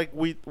 kind of like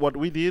what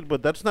we did,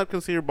 but that's not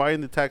considered buying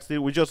the tax deed.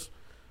 We just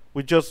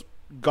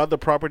got the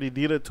property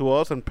deeded to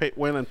us and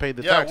went and paid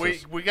the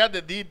taxes. Yeah, we got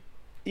the deed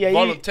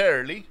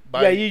voluntarily.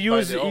 You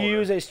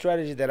use a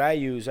strategy that I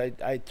use.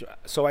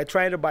 So I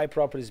try to buy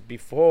properties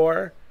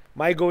before.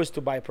 My goal is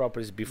to buy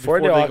properties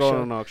before the auction, go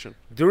on an auction,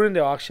 during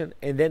the auction,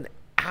 and then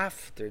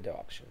after the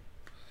auction.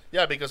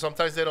 Yeah, because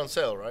sometimes they don't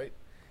sell, right?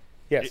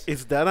 Yes.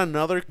 Is that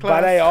another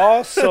class?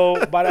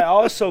 But I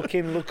also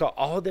can look at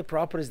all the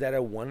properties that I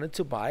wanted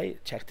to buy.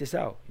 Check this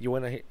out. You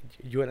wanna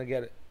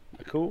get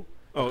a clue?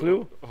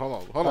 Hold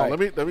on.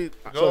 Let me.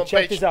 So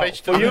check this out.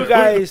 For you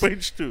guys,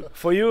 page 2.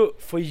 For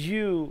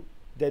you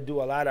that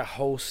do a lot of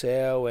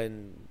wholesale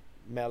and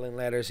mailing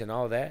letters and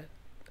all that,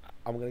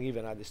 I'm gonna give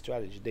you another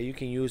strategy that you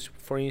can use.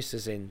 For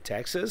instance, in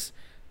Texas,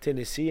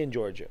 Tennessee, and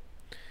Georgia.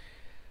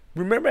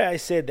 Remember, I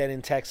said that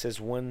in Texas,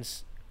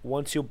 once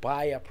you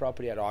buy a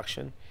property at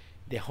auction,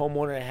 the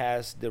homeowner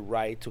has the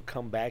right to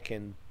come back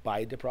and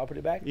buy the property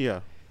back.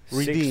 Yeah.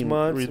 6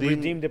 months,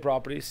 redeem the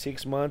property,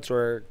 6 months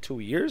or 2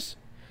 years.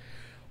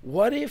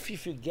 What if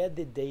you get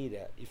the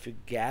data, if you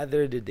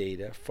gather the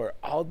data for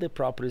all the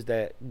properties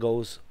that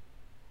goes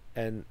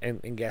and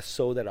gets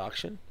sold at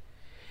auction,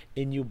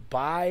 and you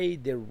buy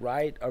the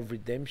right of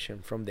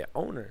redemption from the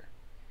owner?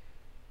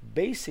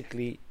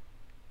 Basically,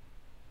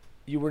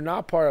 you were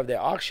not part of the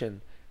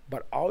auction,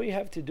 but all you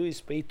have to do is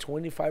pay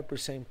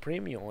 25%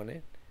 premium on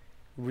it,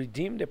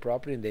 redeem the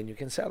property, and then you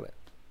can sell it.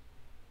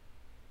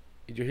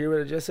 Did you hear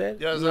what I just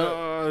said? Yeah,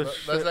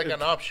 that's like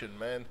an option,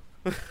 man.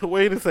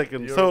 Wait a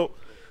second.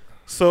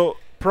 So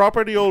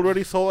property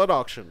already sold at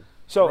auction.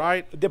 So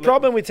right? The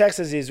problem with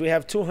Texas is we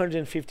have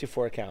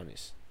 254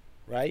 counties,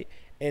 right?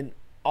 And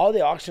all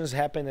the auctions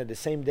happen at the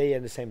same day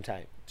and the same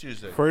time.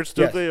 Tuesday. First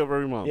Tuesday of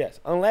every month. Yes,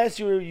 unless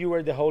you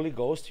were the Holy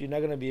Ghost, you're not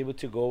going to be able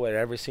to go at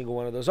every single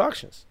one of those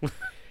auctions.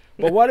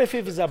 But what if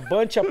it's a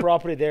bunch of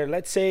property there?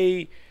 Let's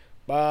say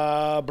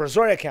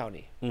Brazoria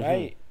County,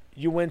 right?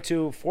 You went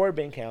to Fort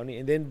Bend County,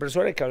 and then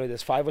Brazoria County,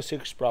 there's 5 or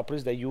 6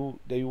 properties that you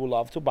would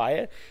love to buy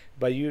it,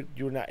 but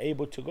you're not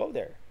able to go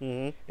there.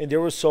 And they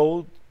were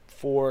sold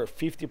for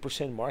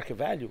 50% market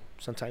value,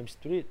 sometimes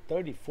 30,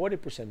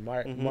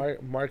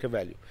 40% market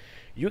value.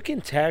 You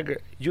can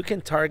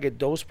target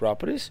those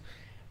properties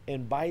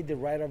and buy the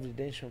right of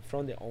redemption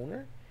from the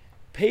owner,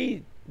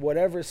 pay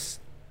whatever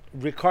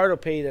Ricardo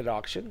paid at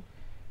auction,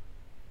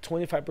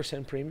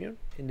 25% premium,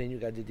 and then you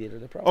got the deed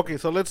of the property. Okay,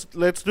 so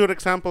let's do an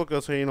example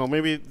because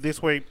maybe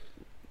this way,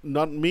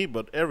 not me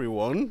but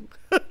everyone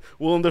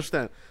will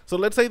understand. So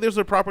let's say there's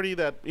a property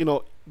that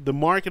the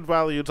market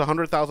value is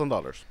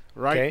 $100,000,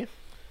 right? Okay.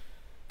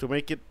 To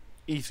make it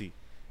easy,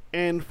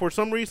 and for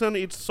some reason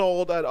it's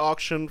sold at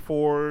auction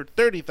for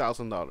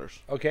 $30,000.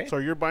 Okay. So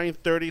you're buying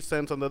 30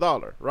 cents on the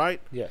dollar, right?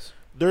 Yes.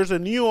 There's a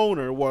new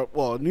owner,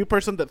 a new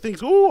person that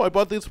thinks, "Oh, I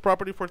bought this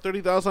property for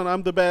 30,000.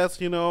 I'm the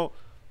best,"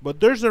 But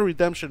there's a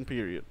redemption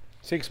period.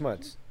 6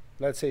 months.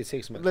 Let's say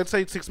 6 months. Let's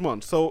say 6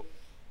 months. So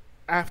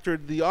after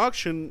the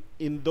auction,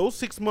 in those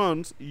 6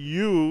 months,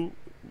 you,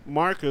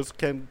 Marcus,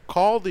 can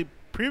call the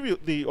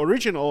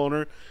original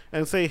owner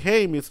and say,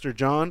 "Hey, Mr.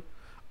 John,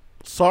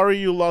 sorry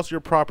you lost your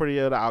property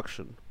at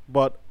auction,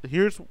 but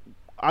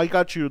I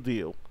got you a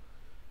deal."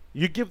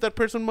 You give that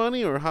person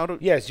money, or how do?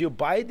 Yes, you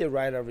buy the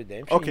right of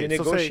redemption. Okay, you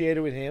negotiate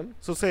with him.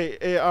 So say,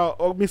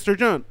 Mr.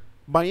 John,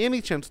 by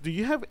any chance, do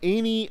you have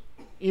any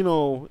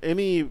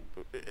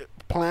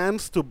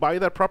plans to buy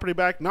that property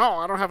back? No,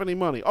 I don't have any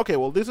money. Okay,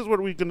 well, this is what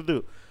we're gonna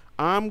do.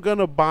 I'm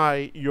gonna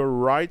buy your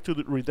right to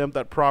redeem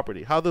that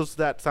property. How does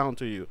that sound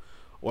to you?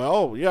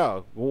 Well,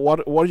 yeah.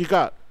 What do you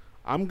got?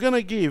 I'm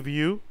gonna give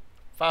you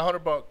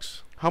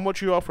 $500. How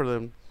much you offer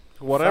them?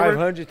 Whatever.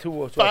 $500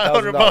 to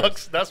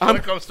 $500. That's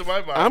what comes to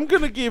my mind. I'm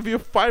gonna give you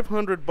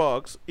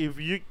 $500 if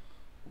you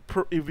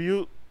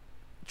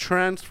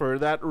transfer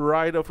that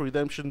right of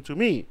redemption to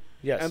me.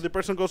 Yes. And the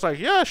person goes like,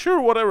 "Yeah,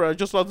 sure, whatever. I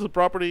just lost the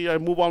property. I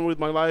move on with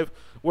my life.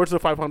 Where's the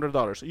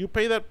 $500?" You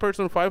pay that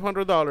person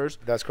 $500.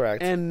 That's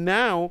correct. And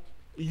now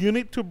you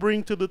need to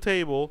bring to the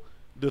table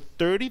the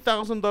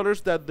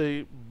 $30,000 that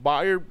the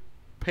buyer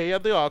pay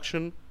at the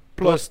auction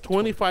plus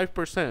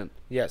 25%.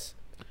 Yes.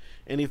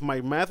 And if my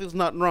math is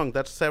not wrong,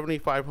 that's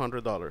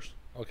 $7,500.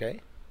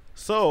 Okay.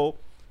 So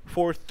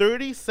for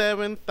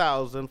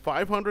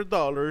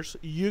 $37,500,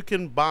 you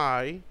can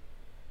buy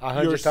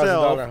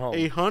yourself home.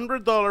 a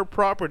 $100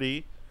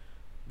 property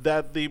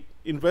that the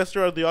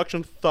investor at the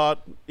auction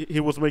thought he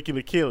was making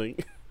a killing.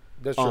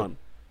 That's on. true.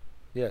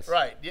 Yes.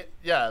 Right.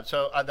 Yeah.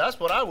 So that's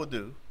what I would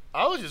do.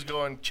 I would just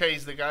go and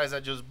chase the guys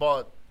that just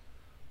bought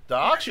the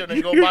auction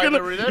and go buy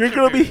the redemption. You're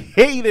gonna be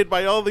hated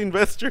by all the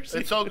investors.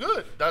 It's all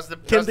good. That's the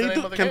Can name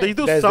of the game. they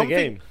do That's something? the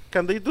game.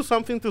 Can they do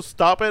something to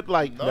stop it?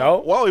 Like,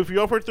 No. Well, if you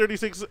offer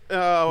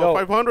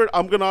 500,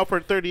 I'm gonna offer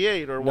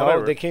 38 or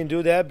whatever. No, they can't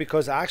do that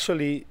because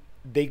actually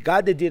they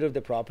got the deed of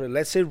the property.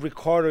 Let's say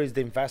Ricardo is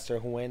the investor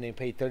who went and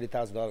paid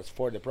 $30,000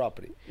 for the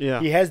property. Yeah.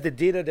 He has the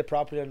deed of the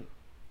property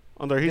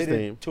under his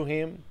name. to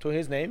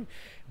his name,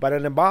 but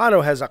an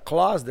embargo has a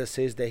clause that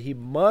says that he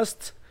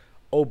must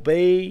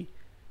obey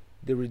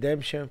the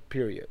redemption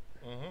period.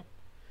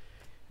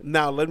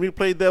 Now, let me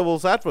play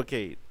devil's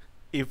advocate.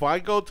 If I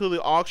go to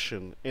the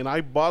auction and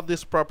I bought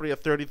this property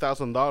at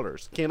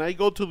 $30,000, can I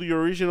go to the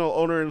original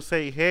owner and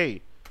say,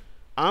 "Hey,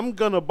 I'm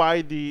going to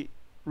buy the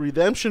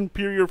redemption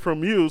period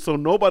from you so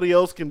nobody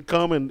else can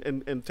come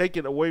and take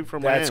it away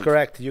from my hands"? That's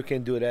correct. You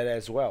can do that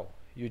as well.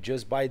 You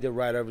just buy the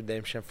right of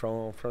redemption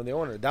from the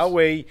owner. That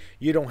way,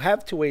 you don't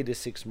have to wait the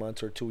 6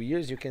 months or 2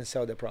 years. You can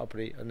sell the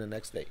property on the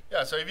next day.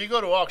 Yeah. So if you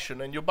go to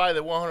auction and you buy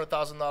the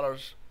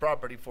 $100,000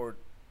 property for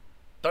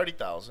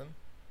 $30,000,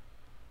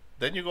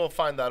 then you go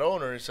find that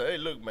owner and say, "Hey,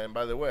 look, man.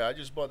 By the way, I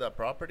just bought that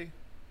property,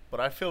 but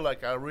I feel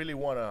like I really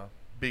want to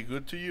be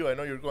good to you. I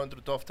know you're going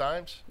through tough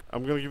times.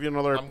 I'm going to give you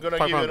another I'm going to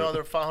give you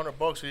another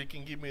 $500 so you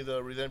can give me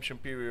the redemption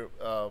period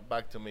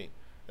back to me."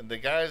 And the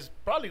guy's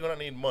probably going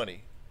to need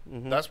money.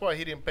 That's why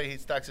he didn't pay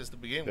his taxes to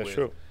begin with. That's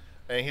true.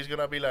 And he's going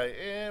to be like,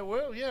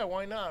 well, yeah,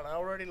 why not? I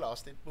already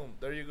lost it. Boom.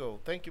 There you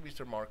go. Thank you,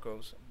 Mr.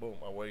 Marcos. Boom.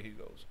 Away he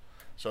goes.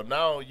 So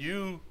now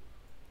you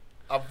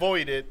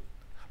avoid it.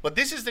 But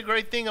this is the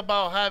great thing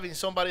about having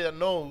somebody that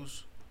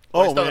knows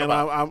what he's talking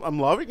about. I'm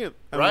loving it.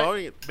 I'm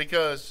loving it.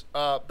 Because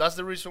that's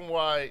the reason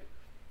why,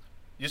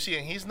 you see,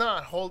 and he's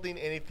not holding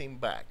anything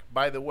back.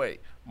 By the way,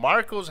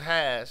 Marcos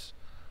has,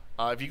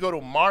 if you go to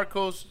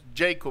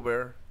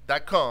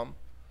marcosjacober.com,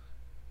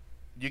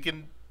 you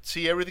can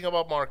see everything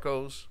about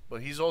Marcos,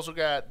 but he's also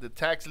got the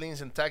tax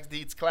liens and tax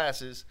deeds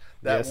classes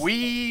that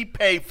we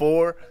pay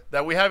for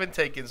that we haven't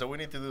taken, so we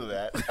need to do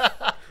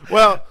that.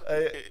 Well,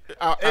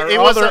 our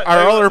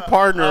other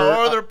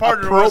partner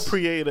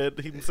appropriated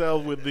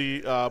himself with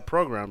the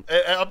program.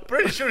 I'm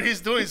pretty sure he's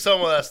doing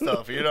some of that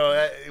stuff,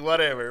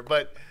 whatever.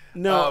 But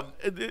no.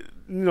 I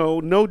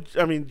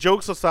mean,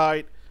 jokes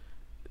aside,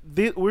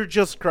 we're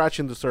just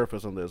scratching the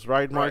surface on this,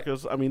 right,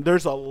 Marcus? Right. I mean,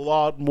 there's a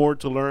lot more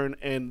to learn,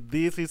 and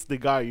this is the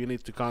guy you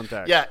need to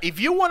contact. Yeah, if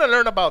you want to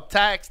learn about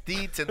tax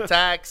deeds and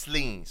tax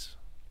liens,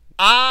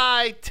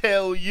 I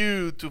tell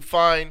you to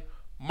find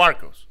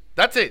Marcos.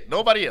 That's it.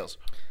 Nobody else.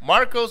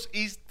 Marcos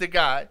is the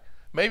guy.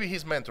 Maybe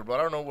his mentor, but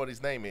I don't know what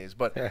his name is.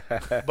 But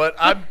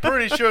I'm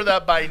pretty sure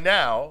that by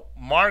now,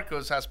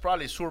 Marcos has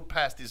probably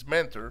surpassed his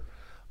mentor.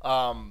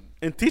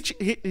 And teach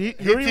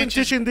you're even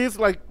teaching this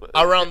like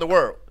around the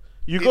world.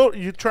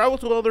 You travel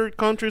to other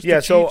countries.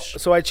 Yeah, to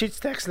so I teach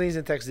tax liens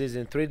and tax deeds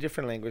in 3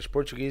 different languages: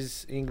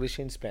 Portuguese, English,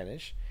 and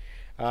Spanish.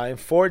 In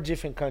 4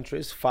 different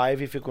countries,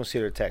 5 if you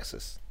consider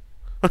Texas.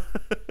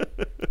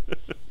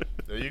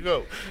 There you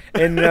go.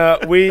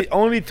 And we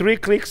only 3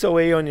 clicks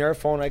away on your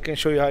phone. I can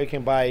show you how you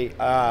can buy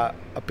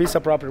a piece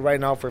of property right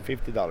now for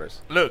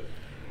 $50. Look,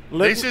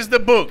 this is the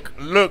book.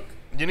 Look,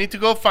 you need to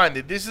go find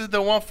it. This is the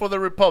one for the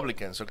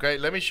Republicans, okay?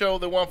 Let me show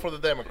the one for the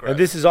Democrats. And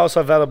this is also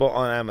available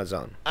on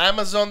Amazon.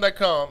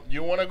 Amazon.com.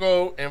 You want to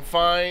go and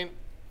find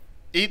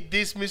Eat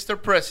This,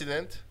 Mr.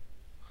 President,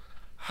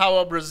 how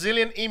a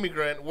Brazilian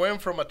immigrant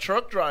went from a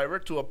truck driver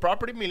to a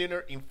property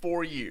millionaire in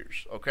 4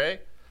 years,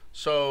 okay?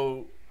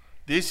 So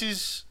this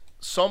is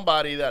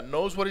somebody that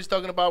knows what he's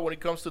talking about when it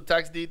comes to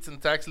tax deeds and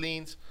tax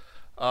liens.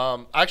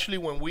 Actually,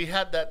 when we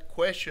had that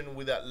question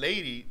with that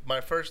lady,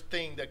 my first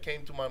thing that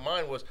came to my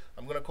mind was,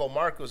 I'm going to call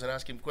Marcos and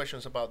ask him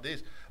questions about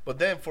this. But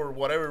then, for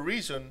whatever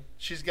reason,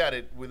 she's got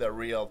it with a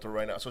realtor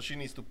right now. So she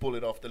needs to pull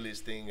it off the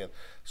listing. And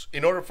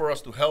in order for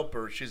us to help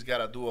her, she's got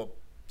to do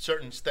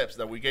certain steps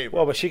that we gave her.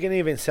 Well, but she can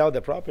even sell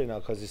the property now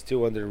because it's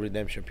still under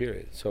redemption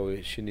period.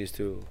 So she needs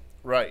to.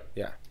 Right.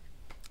 Yeah.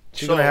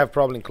 She's going to have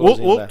problem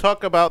closing. We'll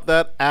talk about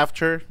that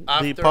after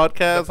the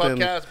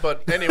podcast.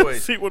 But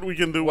anyways, see what we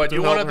can do. What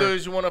you want to do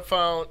is you want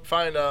to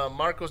find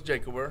Marcos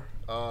Jacober,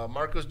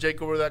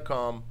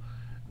 marcosjacober.com,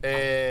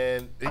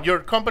 and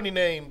your company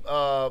name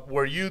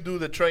where you do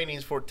the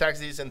trainings for tax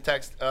deeds and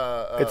tax.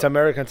 It's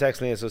American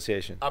Tax Lien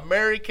Association.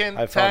 American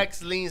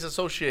Tax Liens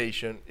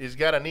Association. It's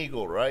got an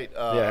eagle, right?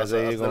 Yeah, as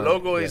an eagle. The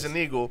logo is an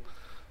eagle.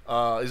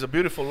 It's a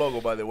beautiful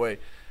logo, by the way.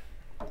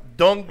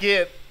 Don't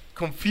get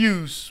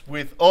confused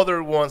with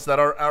other ones that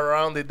are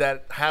around it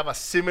that have a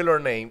similar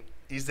name.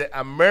 Is the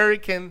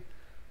American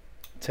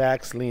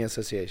Tax Lien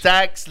Association.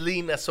 Tax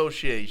Lien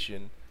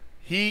Association.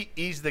 He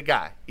is the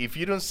guy. If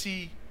you don't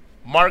see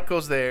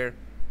Marcos there,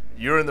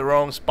 you're in the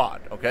wrong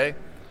spot, okay?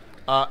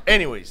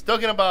 Anyways,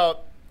 talking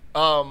about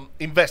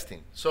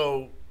investing.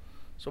 So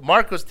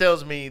Marcos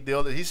tells me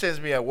he sends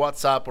me a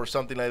WhatsApp or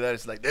something like that.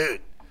 It's like,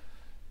 dude,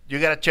 you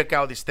got to check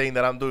out this thing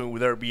that I'm doing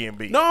with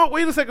Airbnb. No,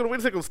 wait a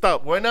second,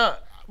 stop. Why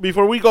not?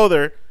 Before we go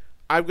there,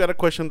 I've got a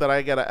question that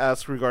I got to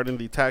ask regarding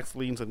the tax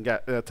liens and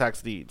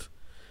tax deeds.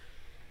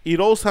 It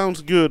all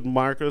sounds good,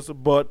 Marcus,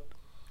 but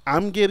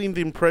I'm getting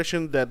the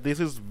impression that this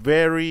is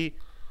very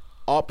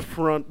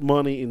upfront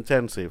money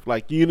intensive.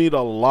 Like, you need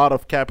a lot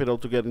of capital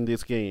to get in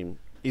this game.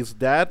 Is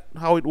that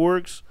how it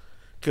works?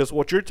 Because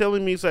what you're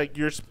telling me is like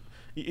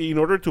in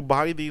order to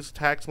buy these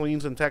tax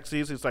liens and tax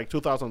deeds, it's like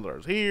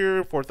 $2,000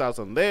 here,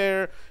 $4,000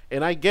 there,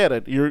 and I get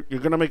it. You're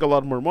gonna make a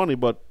lot more money,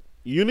 but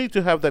you need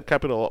to have that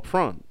capital up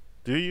front,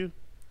 do you?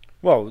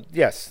 Well,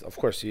 yes, of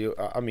course. You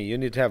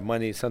need to have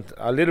money,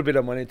 a little bit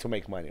of money to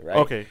make money, right?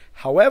 Okay.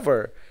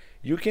 However,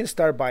 you can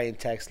start buying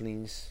tax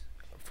liens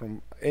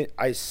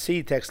I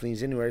see tax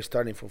liens anywhere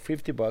starting from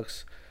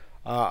 $50.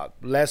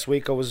 Last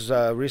week I was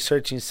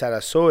researching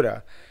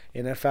Sarasota,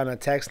 and I found a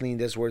tax lien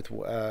that's worth.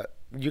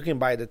 You can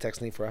buy the tax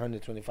lien for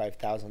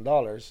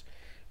 $125,000.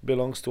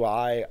 Belongs to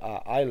an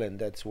island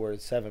that's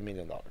worth $7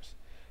 million.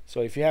 So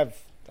if you have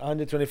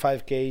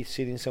 $125K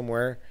sitting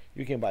somewhere,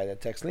 you can buy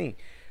that tax lien.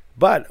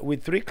 But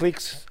with 3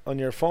 clicks on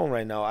your phone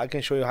right now, I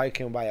can show you how you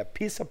can buy a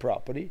piece of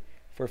property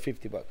for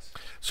 $50.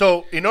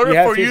 So in order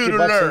for you to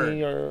learn, in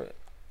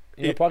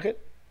your pocket?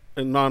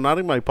 No, not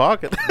in my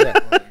pocket. Yeah.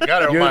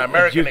 Got it on my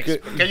American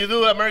Express. Can you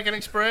do American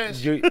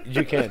Express? You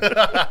can.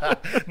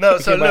 No, you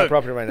so can buy a look,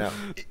 property right now.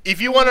 If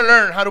you want to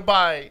learn how to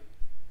buy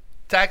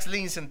tax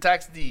liens and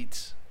tax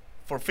deeds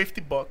for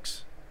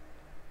 $50,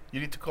 you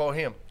need to call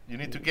him. You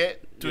need to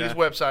get to his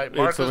website,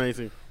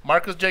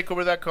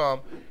 marcosjacober.com.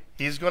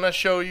 He's going to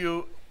show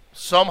you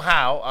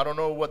somehow, I don't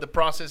know what the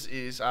process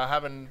is, I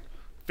haven't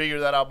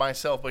figured that out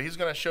myself, but he's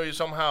going to show you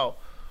somehow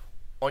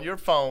on your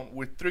phone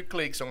with 3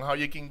 clicks on how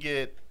you can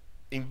get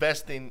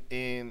investing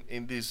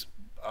in this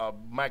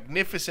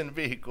magnificent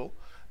vehicle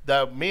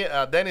that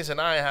Dennis and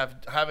I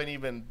haven't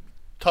even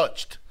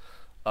touched.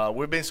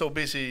 We've been so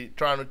busy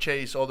trying to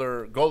chase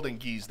other golden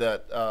geese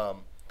that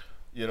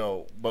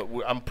but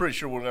I'm pretty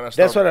sure we're gonna start.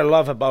 That's what I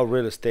love about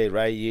real estate,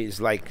 right?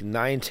 It's like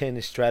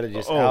 9-10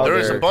 strategies out there.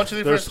 There's a bunch of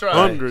different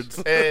strategies. Hundreds.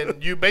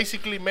 And you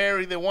basically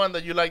marry the one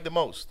that you like the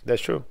most.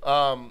 That's true.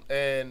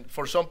 And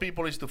for some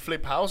people it's to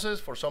flip houses.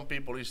 For some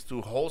people it's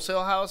to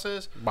wholesale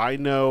houses. Buy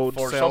notes,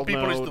 for sell some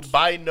people notes. it's to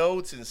buy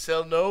notes and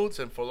sell notes.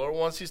 And for other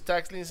ones it's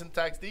tax liens and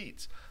tax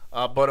deeds.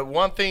 But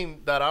one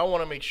thing that I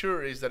want to make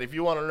sure is that if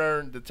you want to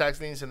learn the tax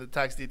liens and the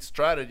tax deed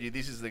strategy,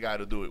 this is the guy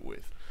to do it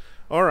with.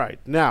 All right.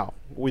 Now,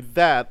 with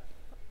that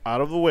out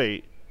of the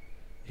way,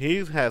 He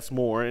has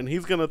more, and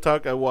he's gonna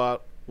talk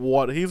about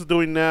what he's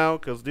doing now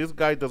because this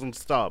guy doesn't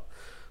stop.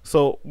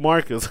 So,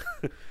 Marcus,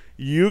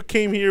 you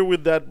came here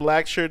with that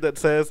black shirt that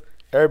says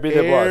Air be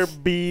the boss.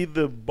 Be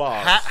the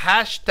boss.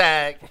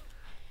 Hashtag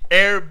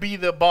Air be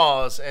the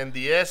boss, and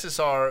the S's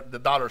are the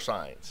dollar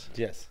signs.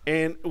 Yes.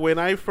 And when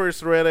I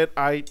first read it,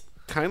 I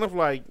kind of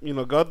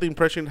got the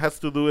impression it has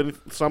to do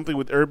something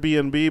with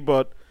Airbnb,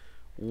 but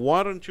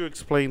why don't you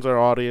explain to our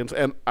audience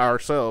and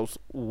ourselves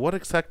what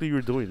exactly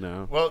you're doing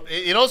now? Well,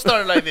 it all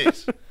started like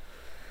this.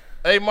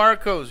 Hey,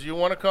 Marcos, you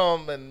want to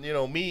come and,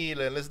 meet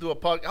and let's do a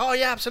podcast? Oh,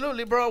 yeah,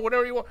 absolutely, bro,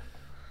 whatever you want.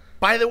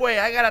 By the way,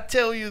 I got to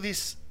tell you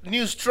this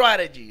new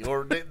strategy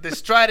or the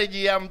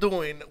strategy I'm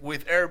doing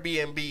with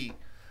Airbnb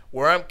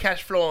where I'm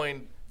cash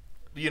flowing,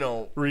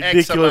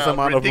 ridiculous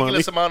amount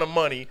of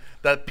money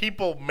that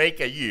people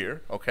make a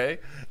year, okay?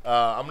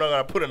 I'm not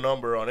going to put a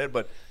number on it,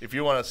 but if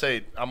you want to say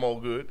it, I'm all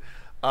good.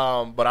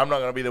 But I'm not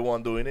going to be the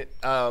one doing it.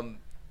 And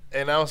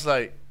I was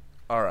like,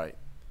 all right.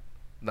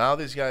 Now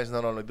this guy is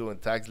not only doing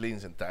tax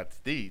liens and tax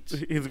deeds.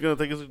 He's going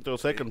to take us into a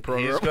second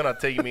program. He's going to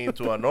take me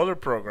into another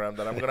program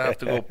that I'm going to have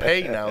to go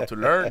pay now to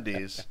learn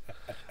this.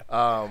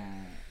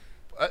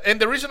 And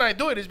the reason I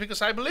do it is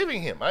because I believe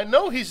in him. I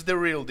know he's the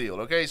real deal,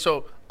 okay?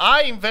 So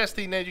I invest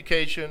in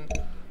education.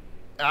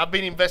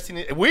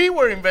 We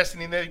were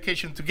investing in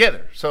education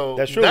together. So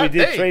that's true. We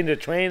did train the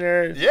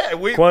trainer. Yeah,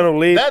 Quantum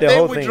Leap. That the day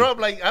whole we thing. dropped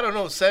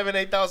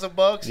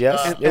 $7,000-8,000.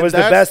 Yes, it was the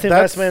best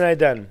investment I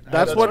done.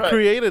 That's what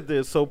created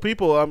this. So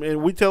people,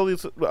 we tell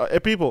these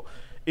people,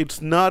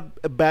 it's not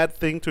a bad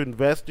thing to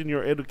invest in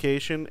your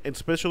education,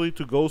 especially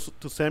to go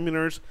to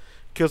seminars,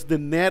 because the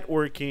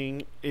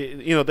networking,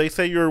 they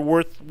say you're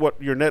worth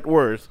what your net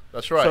worth.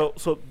 That's right.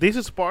 So this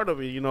is part of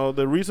it.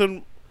 The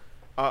reason.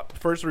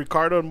 First,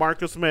 Ricardo and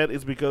Marcus met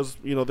is because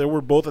they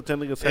were both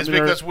attending a seminar. It's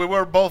because we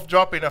were both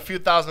dropping a few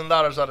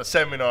 $1,000s on a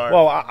seminar.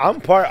 Well, I'm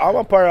part of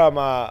I'm part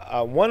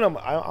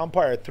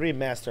of 3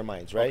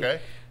 masterminds, right? Okay.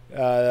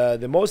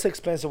 The most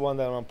expensive one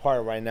that I'm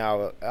part of right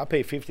now, I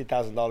pay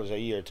 $50,000 a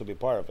year to be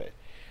part of it.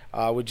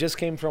 We just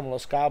came from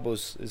Los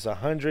Cabos. It's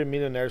 100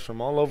 millionaires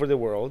from all over the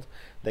world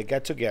that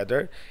get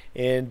together,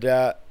 and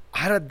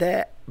out of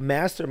that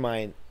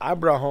mastermind, I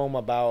brought home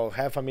about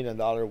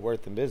 $500,000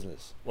 worth in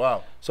business.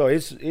 Wow! So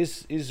it's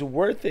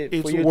worth it.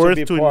 It's for you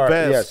worth to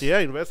invest. Yes.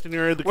 Yeah, invest in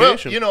your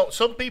education. Well,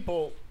 some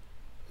people,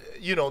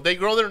 they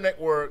grow their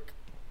network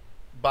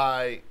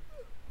by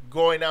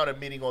going out and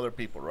meeting other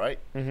people, right?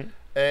 Mm-hmm.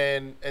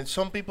 And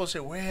some people say,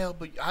 well,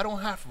 but I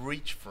don't have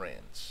rich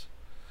friends.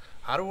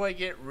 How do I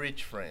get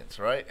rich friends,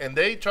 right? And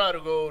they try to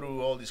go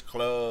to all these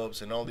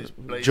clubs and all these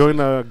places. Join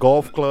a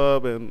golf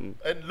club and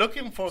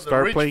looking for the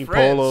rich friends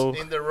polo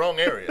in the wrong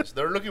areas.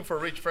 They're looking for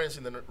rich friends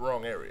in the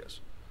wrong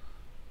areas.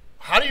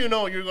 How do you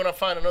know you're going to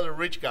find another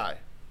rich guy?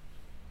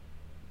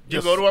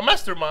 You go to a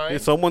mastermind.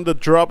 It's someone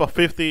that drop a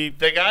 50.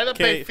 The guy that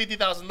paid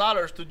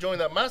 $50,000 to join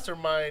that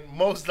mastermind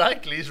most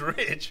likely is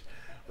rich,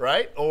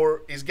 right?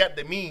 Or he's got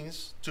the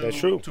means to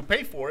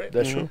pay for it.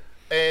 That's true.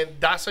 And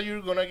that's how you're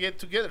going to get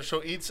together.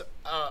 So it's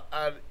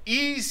an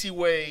easy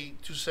way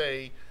to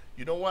say,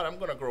 you know what, I'm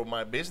going to grow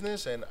my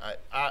business. And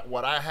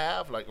what I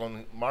have, like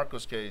on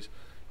Marco's case,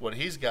 what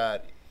he's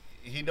got,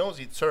 he knows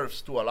it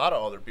serves to a lot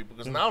of other people.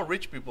 Because now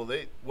rich people,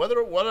 what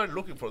are they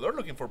looking for? They're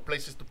looking for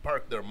places to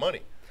park their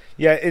money.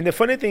 Yeah, and the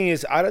funny thing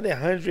is, out of the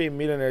 100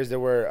 millionaires that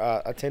were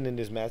attending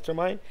this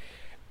mastermind,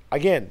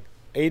 again,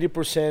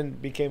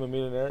 80% became a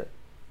millionaire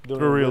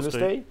doing real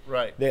estate.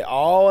 Right. They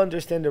all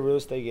understand the real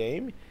estate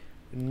game.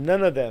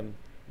 None of them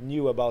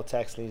knew about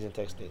tax liens and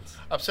tax deeds.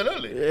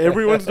 Absolutely.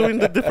 Everyone's doing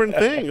the different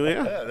thing.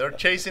 Yeah, they're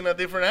chasing a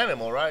different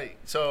animal, right?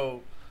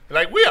 So,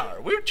 like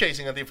we're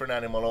chasing a different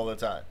animal all the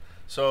time.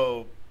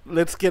 So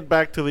let's get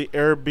back to the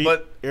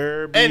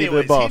Airbnb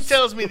anyways, the boss. He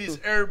tells me this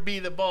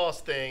Airbnb the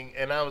boss thing,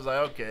 and I was like,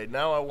 okay,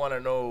 now I want to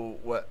know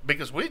what,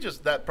 because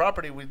that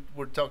property we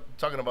were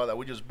talking about that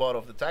we just bought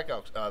off the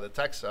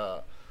tax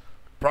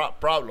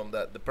problem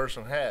that the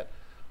person had.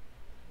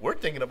 We're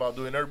thinking about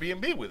doing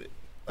Airbnb with it.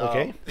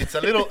 Okay. It's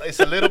a little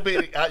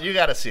bit. You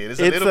gotta see it. It's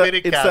a little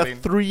bitty cabin.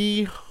 It's a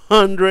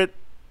 300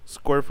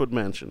 square foot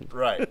mansion.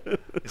 Right.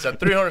 It's a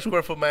 300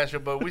 square foot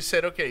mansion, but we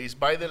said, okay, it's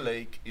by the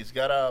lake. It's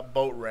got a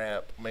boat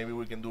ramp. Maybe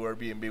we can do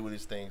Airbnb with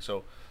this thing.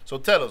 So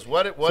tell us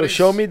what is.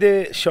 Show me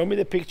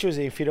the pictures.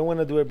 If you don't want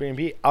to do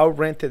Airbnb, I'll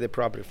rent the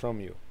property from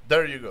you.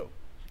 There you go.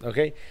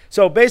 Okay.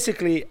 So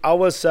basically, I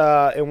was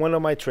in one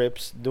of my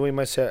trips doing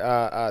my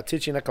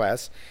teaching a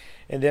class.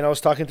 And then I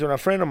was talking to a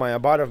friend of mine, a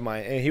buddy of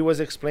mine, and he was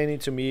explaining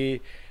to me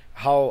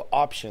how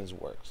options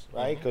works,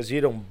 right? Because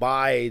you don't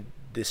buy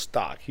the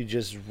stock, you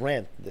just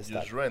rent the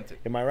stock. Just rent it.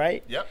 Am I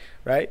right? Yep.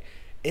 Right?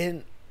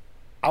 And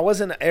I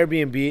was in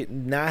Airbnb,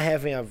 not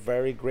having a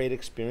very great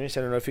experience.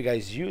 I don't know if you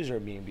guys use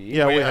Airbnb.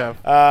 Yeah, we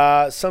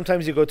have.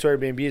 Sometimes you go to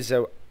Airbnb, it's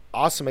an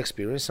awesome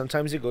experience.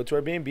 Sometimes you go to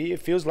Airbnb,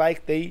 it feels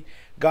like they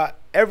got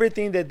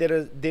everything that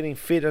didn't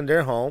fit in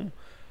their home.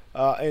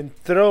 And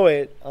throw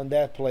it on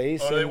that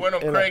place. Or they went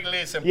on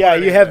Craigslist and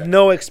you have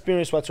no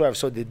experience whatsoever.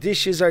 So the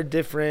dishes are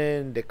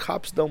different, the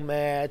cups don't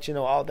match,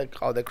 all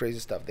the crazy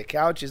stuff. The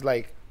couch is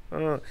like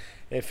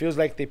It feels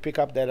like they pick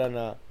up that on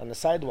a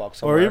sidewalk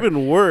somewhere. Or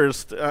even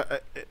worse,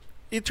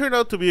 it turned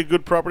out to be a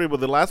good property, but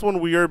the last one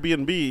we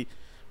Airbnb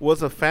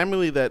was a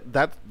family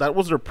that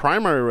was their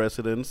primary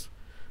residence.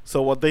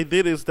 So what they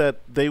did is that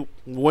they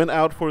went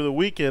out for the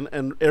weekend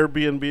and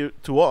Airbnb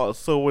to us.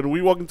 So when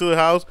we walked into the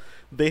house,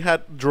 they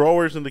had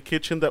drawers in the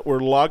kitchen that were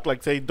locked,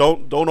 like say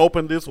don't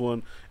open this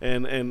one,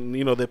 and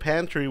the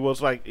pantry was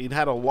like it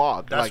had a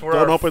lock. That's like,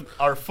 where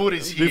our food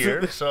is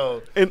here.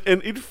 So and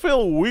it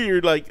felt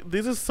weird, like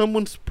this is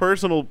someone's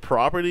personal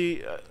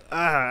property.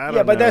 I don't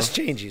know. But that's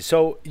changing.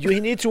 So you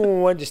need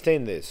to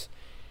understand this.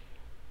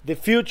 The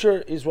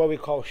future is what we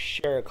call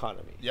share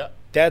economy. Yeah,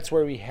 that's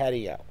where we're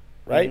heading out,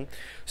 right? Mm-hmm.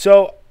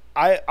 So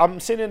I'm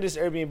sitting in this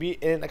Airbnb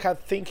and I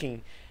kept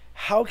thinking,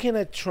 how can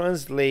I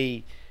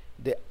translate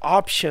the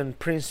option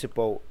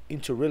principle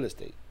into real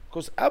estate?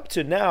 Because up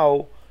to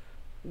now,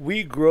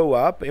 we grow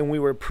up and we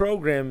were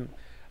programmed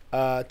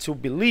to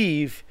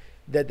believe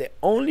that the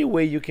only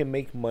way you can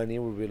make money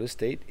with real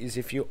estate is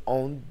if you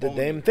own the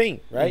damn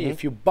thing, right? Mm-hmm.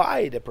 If you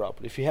buy the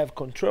property, if you have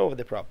control of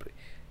the property.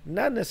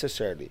 Not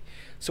necessarily.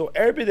 So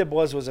Airbnb the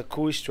Boss was a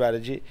cool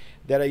strategy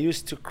that I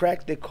used to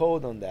crack the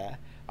code on that.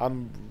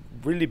 I'm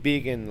really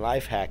big in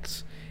life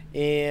hacks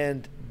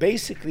and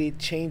basically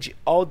change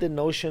all the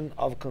notion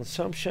of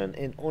consumption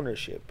and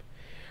ownership.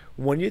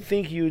 When you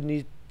think you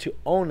need to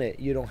own it,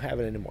 you don't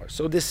have it anymore.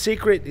 So the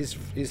secret is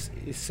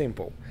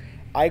simple.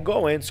 I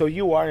go in, so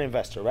you are an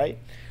investor, right?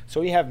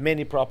 So you have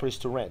many properties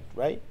to rent,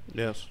 right?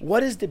 Yes.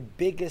 What is the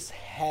biggest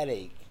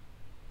headache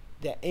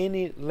that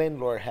any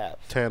landlord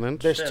have?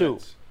 Tenants. There's two.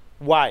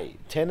 Why?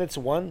 Tenants,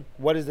 one,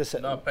 what is the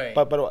not paying.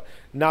 But what?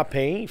 Not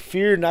paying,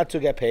 fear not to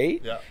get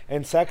paid. Yeah.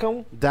 And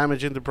second,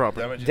 damaging the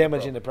property.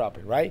 Damaging the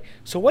property, right?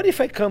 So what if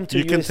I come to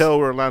you? You can tell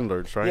we're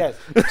landlords, right? Yes.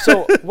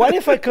 So what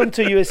if I come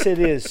to you and say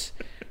this,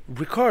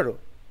 Ricardo,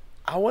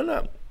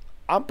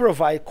 I'm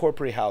provide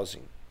corporate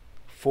housing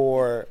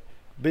for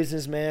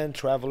businessmen,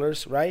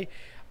 travelers, right?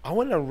 I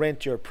want to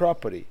rent your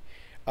property.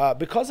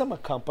 Because I'm a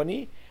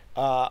company,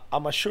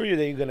 I'm assure you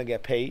that you're gonna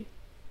get paid.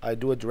 I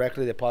do a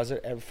directly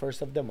deposit every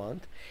first of the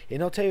month.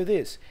 And I'll tell you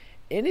this,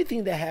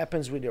 anything that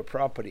happens with your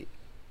property,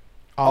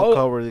 I'll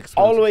cover the expenses.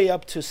 All the way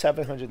up to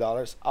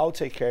 $700, I'll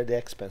take care of the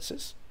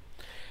expenses.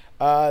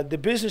 The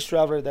business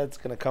traveler that's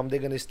going to come, they're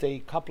going to stay a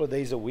couple of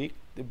days a week.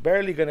 They're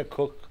barely going to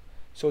cook.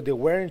 So the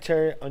wear and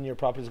tear on your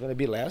property is going to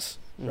be less,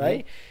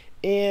 right?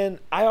 And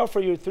I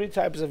offer you 3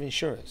 types of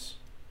insurance.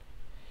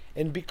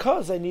 And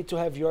because I need to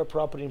have your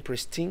property in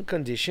pristine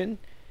condition,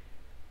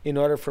 in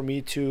order for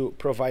me to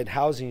provide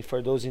housing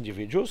for those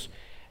individuals,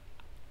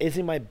 it's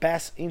in my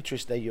best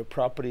interest that your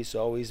property is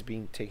always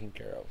being taken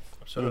care of.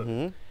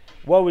 Absolutely.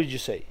 What would you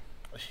say?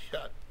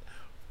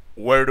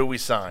 Where do we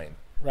sign?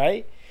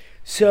 Right?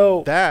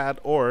 So that,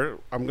 or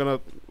I'm going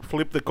to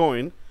flip the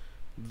coin,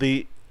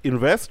 the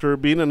investor,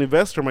 being an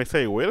investor, might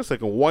say, wait a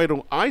second, why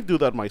don't I do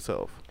that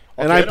myself?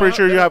 Okay, and I'm pretty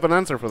sure you have an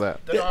answer for that.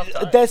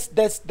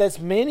 That's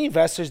many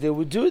investors, they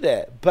would do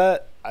that.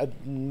 But a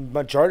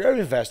majority of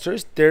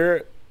investors,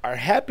 are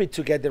happy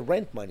to get the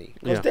rent money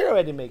because they're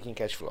already making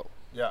cash flow.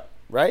 Yeah.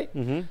 Right?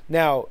 Mm-hmm.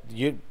 Now,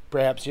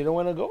 perhaps you don't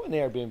want to go in the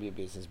Airbnb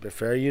business.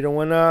 Prefer you don't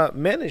want to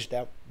manage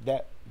that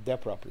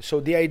property.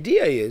 So the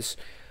idea is,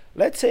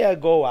 let's say I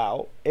go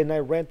out and I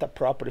rent a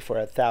property for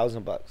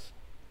 $1,000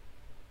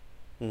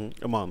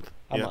 a month.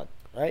 A month,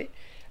 right?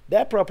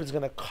 That property is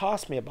going to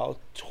cost me about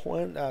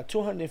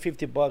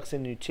 $250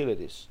 in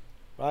utilities,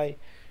 right?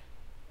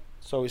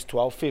 So it's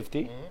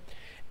 $1,250.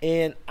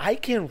 And I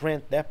can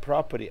rent that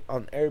property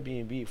on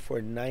Airbnb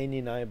for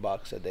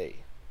 $99 a day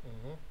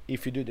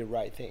if you do the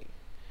right thing.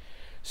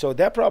 So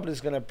that property is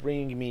going to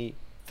bring me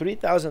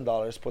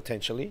 $3,000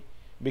 potentially,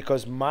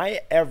 because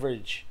my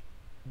average,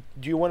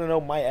 do you want to know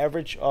my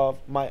average of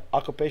my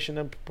occupation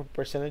and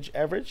percentage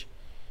average?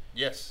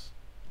 Yes.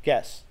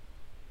 Guess.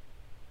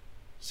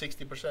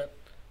 60%?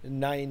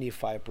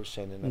 95%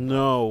 in the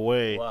No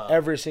way. Wow.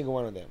 Every single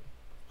one of them.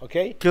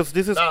 Okay? Because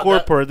this is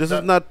corporate. This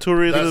is not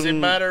tourism. Does it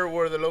matter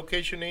where the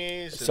location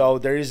is? So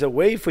there is a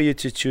way for you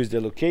to choose the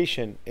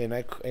location, and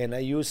I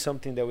use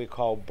something that we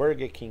call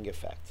Burger King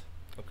effect.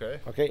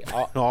 Okay.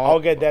 I'll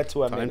get that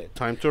to a minute.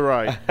 Time to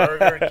write.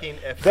 Burger King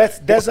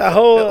effect. That's a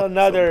whole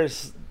another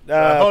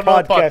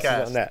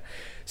podcast on that.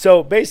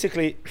 So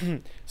basically,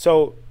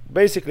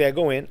 I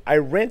go in, I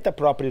rent a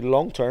property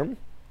long term,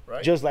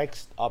 right, just like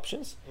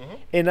options,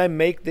 and I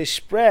make the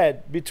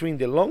spread between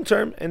the long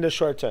term and the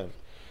short term.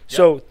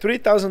 So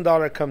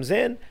 $3,000 comes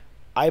in,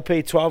 I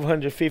pay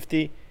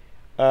 $1,250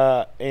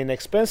 in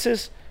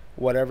expenses.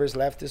 Whatever's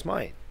left is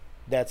mine.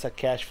 That's a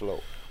cash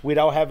flow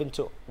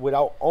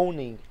without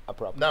owning a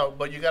property. No,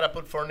 but you gotta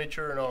put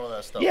furniture and all of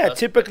that stuff. Yeah,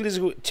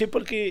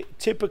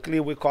 typically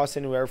we cost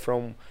anywhere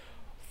from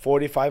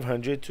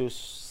 $4,500 to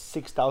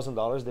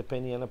 $6,000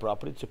 depending on the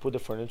property to put the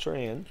furniture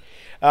in.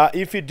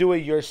 If you do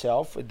it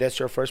yourself, that's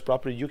your first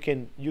property. You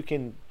can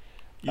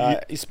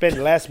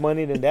spend less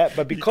money than that.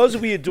 But because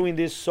we are doing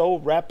this so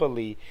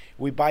rapidly,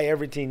 we buy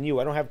everything new.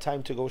 I don't have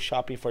time to go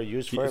shopping for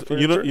used furniture.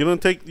 You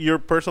don't take your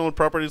personal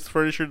property's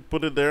furniture,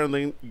 put it there, and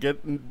then get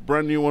a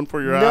brand new one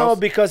for your house? No,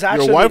 because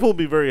actually... Your wife will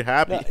be very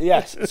happy. No,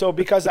 yes. So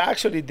because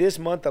actually this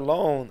month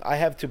alone, I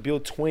have to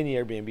build 20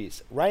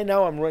 Airbnbs. Right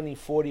now, I'm running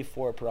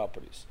 44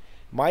 properties.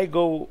 My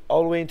goal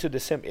all the way into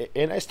December,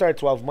 and I started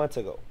 12 months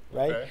ago,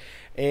 right? Okay.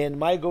 And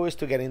my goal is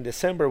to get in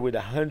December with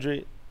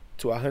 100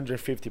 to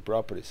 150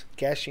 properties.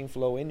 Cash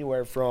inflow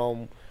anywhere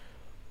from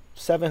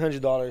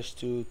 $700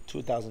 to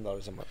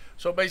 $2,000 a month.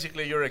 So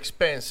basically, your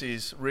expense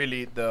is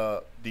really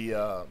the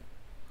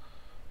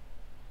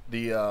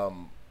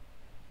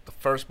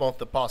first month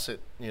deposit,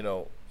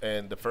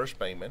 and the first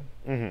payment,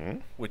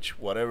 which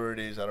whatever it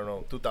is, I don't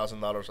know, $2,000,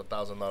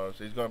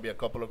 $1,000. It's going to be a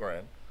couple of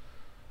grand.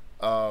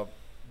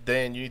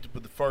 Then you need to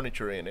put the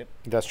furniture in it.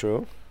 That's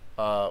true.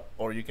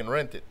 Or you can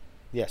rent it.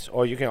 Yes,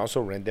 or you can also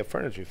rent the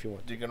furniture if you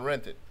want. You can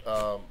rent it.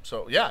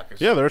 So yeah,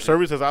 there are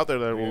services out there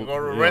that will go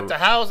rent a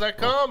house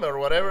or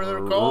whatever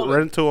they're called.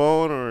 Rent to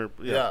own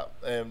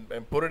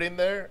and put it in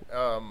there.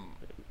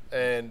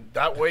 And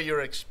that way your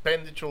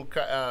expenditure,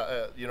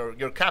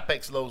 your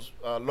capex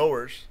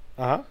lowers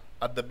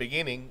at the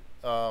beginning.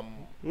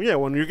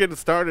 When you're getting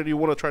started, you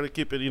want to try to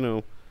keep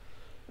it,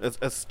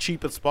 as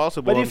cheap as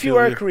possible. But if you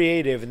are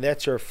creative and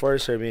that's your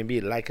first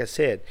Airbnb, like I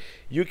said,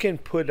 you can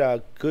put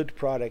a good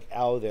product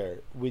out there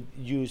with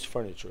used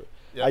furniture.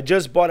 Yep. I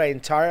just bought an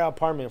entire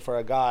apartment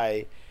from a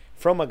guy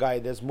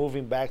that's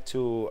moving back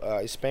to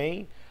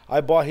Spain.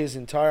 I bought his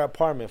entire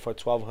apartment for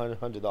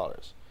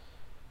 $1,200.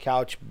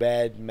 Couch,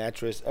 bed,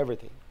 mattress,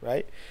 everything,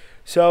 right?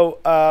 So,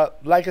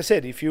 like I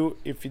said, if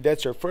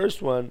that's your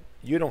first one,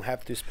 you don't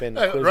have to spend.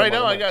 Right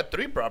now, I got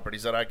 3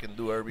 properties that I can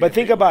do Airbnb. But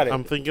think about it.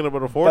 I'm thinking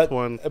about a fourth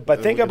one.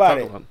 But think about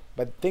it.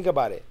 But think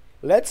about it.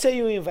 Let's say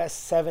you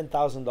invest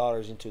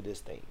 $7,000 into this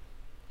thing,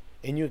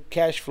 and you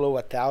cash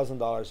flow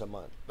 $1,000 a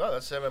month. No,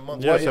 that's 7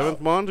 months. Yeah, 7th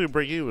month you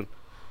break even.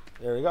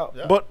 There you go.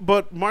 Yeah.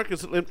 But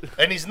Marcus, and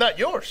it's not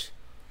yours.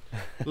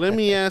 Let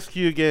me ask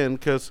you again,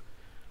 because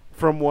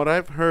from what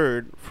I've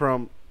heard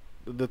from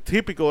the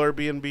typical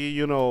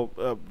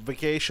Airbnb,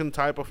 vacation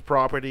type of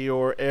property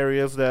or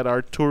areas that are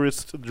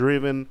tourist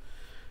driven,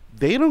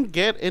 they don't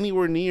get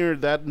anywhere near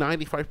that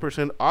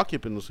 95%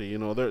 occupancy.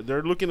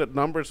 They're looking at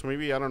numbers,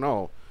 maybe, I don't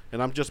know, and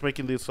I'm just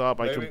making this up.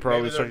 Maybe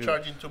they're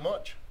charging too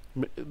much.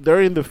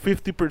 They're in the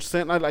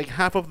 50%, like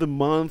half of the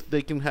month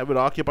they can have it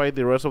occupied,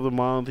 the rest of the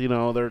month,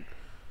 they're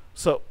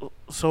so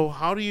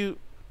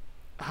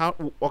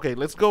okay,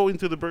 let's go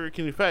into the Burger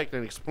King effect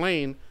and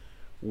explain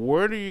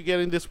where do you get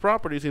in these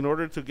properties in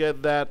order to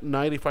get that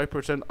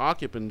 95%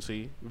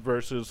 occupancy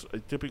versus a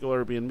typical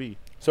Airbnb?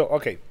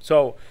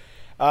 So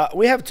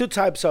we have 2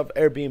 types of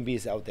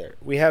Airbnbs out there.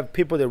 We have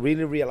people that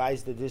really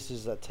realize that this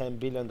is a $10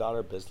 billion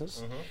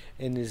business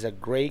and is a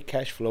great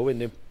cash flow, and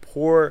they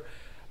pour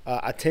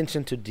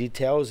attention to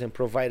details and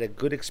provide a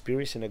good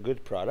experience and a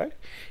good product.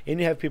 And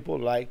you have people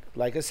like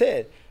I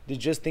said, they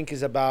just think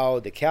it's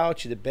about the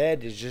couch, the bed,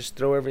 they just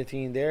throw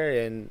everything in there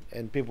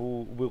and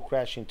people will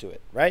crash into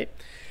it, right?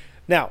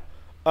 Now,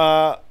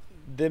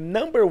 the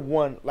number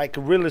one, like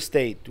real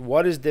estate,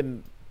 what is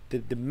the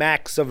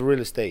max of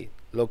real estate?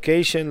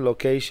 Location,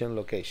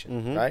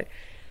 right?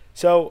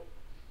 So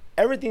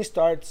everything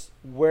starts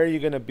where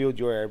you're going to build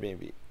your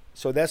Airbnb.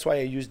 So that's why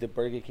I use the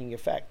Burger King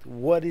effect.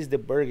 What is the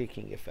Burger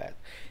King effect?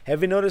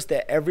 Have you noticed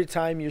that every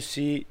time you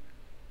see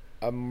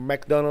a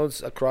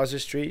McDonald's across the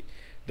street,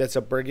 that's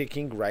a Burger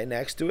King right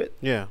next to it?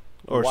 Yeah.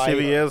 Or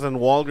CVS and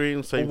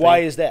Walgreens, same thing. Why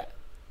is that?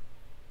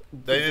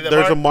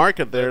 There's a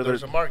market there.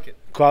 There's a market.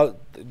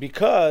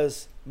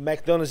 Because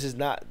McDonald's is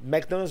not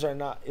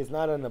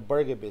in a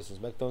burger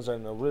business. McDonald's are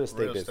in a real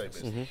estate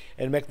business.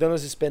 And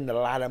McDonald's is spending a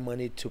lot of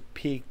money to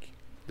pick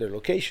their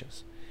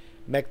locations.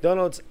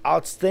 McDonald's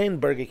outspend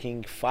Burger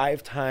King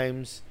 5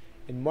 times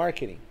in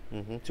marketing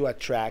to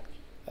attract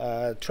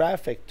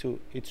traffic to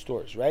its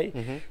stores, right?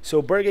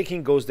 So Burger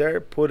King goes there,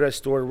 put a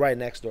store right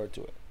next door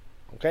to it.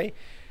 Okay?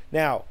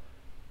 Now,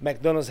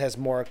 McDonald's has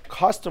more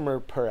customer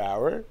per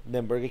hour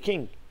than Burger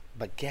King.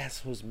 But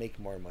guess who's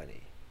making more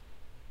money?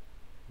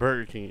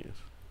 Burger King is.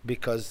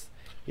 Because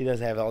he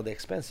doesn't have all the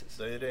expenses.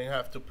 They didn't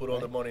have to put all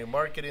the money in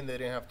marketing. They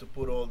didn't have to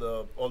put all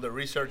the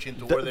research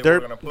into where they were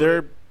going to put they're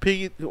it.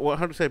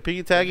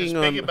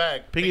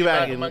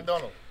 Piggybacking on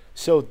McDonald's.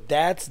 So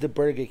that's the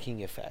Burger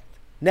King effect.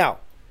 Now,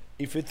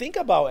 if you think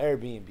about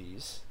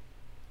Airbnbs,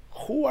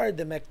 who are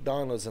the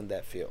McDonald's in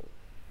that field?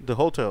 The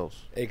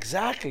hotels.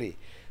 Exactly.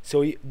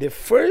 So the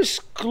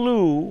first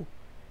clue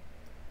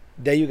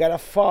that you got to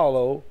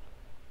follow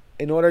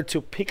in order to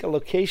pick a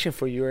location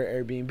for your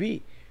Airbnb,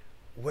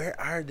 where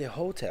are the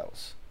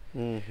hotels?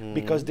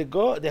 Because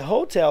the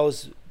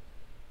hotels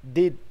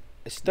did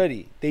a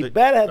study. They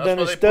better have done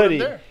a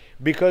study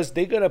because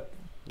they're going to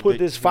put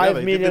this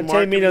 $5 million,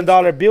 $10 million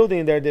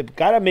building there. They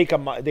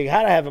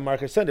gotta have a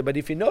market study. But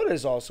if you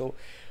notice also,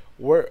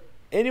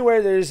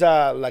 anywhere there's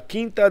a La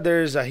Quinta,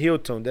 there's a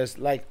Hilton. There's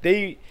like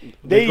they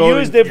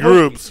use the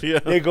groups. Yeah.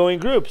 They go in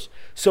groups.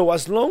 So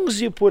as long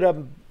as you put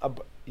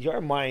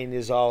your mind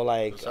is all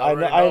like, I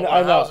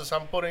know.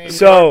 I'm putting in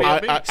so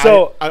I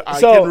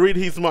can read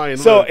his mind.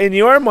 So in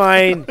your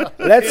mind,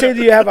 let's say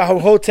that you have a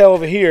hotel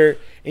over here,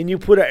 and you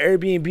put an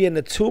Airbnb in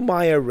a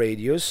 2-mile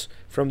radius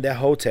from that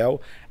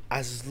hotel.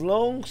 As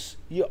long as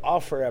you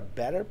offer a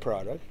better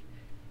product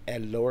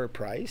at lower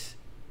price,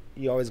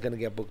 you're always gonna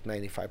get booked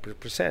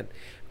 95%.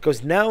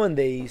 Because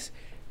nowadays,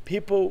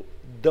 people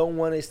don't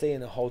want to stay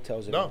in the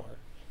hotels anymore. No.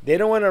 They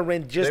don't want to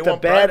rent just a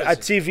bed,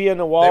 privacy. a TV on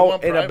the wall,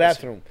 and privacy. a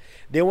bathroom.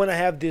 They want to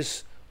have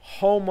this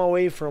home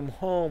away from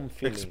home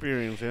feeling.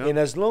 Experience, yeah. And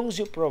as long as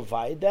you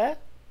provide that,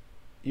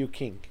 you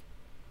king.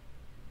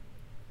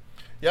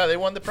 Yeah, they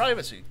want the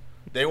privacy.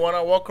 They want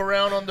to walk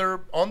around on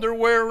their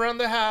underwear around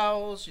the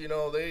house. You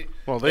know, they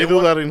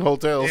do that in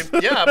hotels.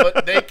 Yeah,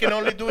 but they can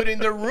only do it in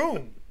their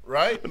room,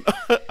 right?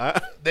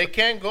 They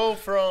can't go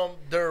from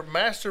their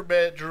master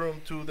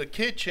bedroom to the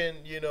kitchen,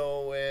 you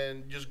know,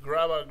 and just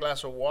grab a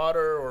glass of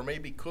water or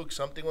maybe cook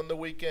something on the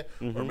weekend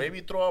or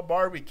maybe throw a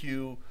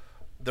barbecue.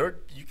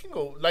 You can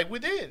go like we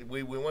did.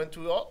 We went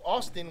to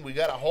Austin. We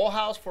got a whole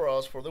house for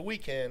us for the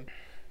weekend,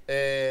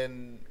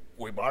 and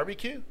we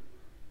barbecue.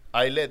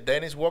 I let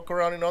Dennis walk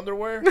around in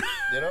underwear,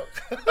 you know.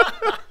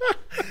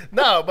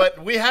 No,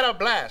 but we had a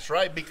blast,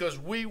 right? Because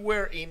we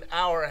were in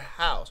our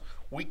house.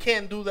 We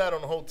can't do that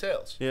on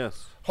hotels.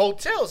 Yes.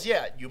 Hotels,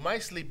 yeah, you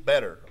might sleep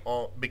better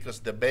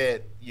because the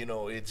bed, you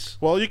know, it's...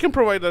 Well, you can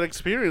provide that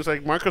experience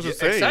like Marcos is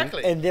saying.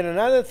 Exactly. And then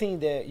another thing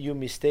that you're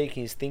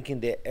mistaken is thinking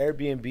that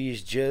Airbnb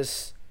is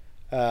just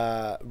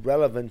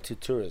relevant to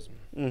tourism.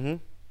 Mm-hmm.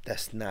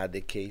 That's not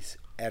the case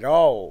at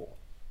all.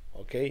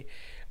 Okay?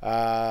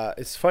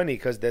 It's funny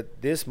because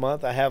this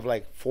month I have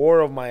like 4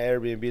 of my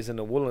Airbnbs in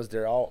the Woodlands.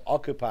 They're all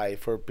occupied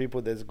for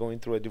people that's going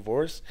through a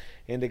divorce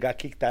and they got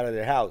kicked out of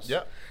their house.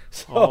 Yeah.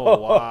 So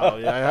oh wow!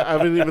 Yeah, I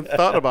haven't even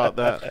thought about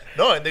that.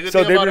 No, and the good so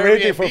thing they've about been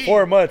Airbnb, renting for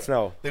 4 months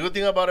now. The good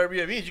thing about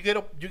Airbnb is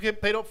you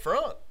get paid up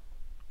front,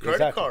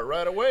 credit card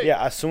right away.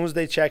 Yeah, as soon as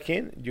they check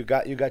in, you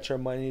got your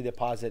money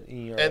deposit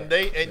in your. And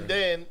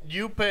then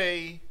you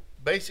pay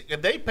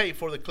they pay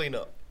for the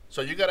cleanup.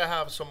 So you gotta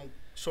have some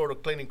sort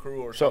of cleaning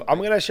crew or something. So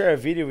I'm gonna share a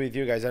video with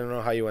you guys. I don't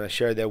know how you want to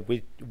share that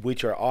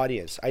with your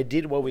audience. I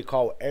did what we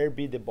call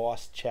Airbnb the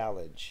Boss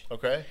Challenge.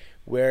 Okay.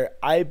 Where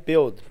I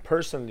built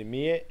personally,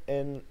 me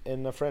and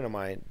a friend of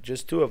mine,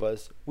 just 2 of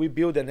us, we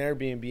built an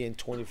Airbnb in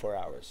 24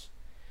 hours.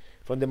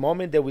 From the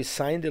moment that we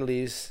signed the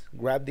lease,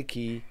 grabbed the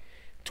key,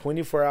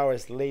 24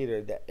 hours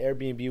later, the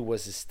Airbnb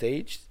was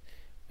staged,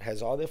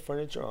 has all the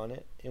furniture on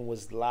it, and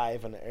was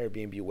live on the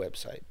Airbnb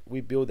website.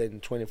 We built it in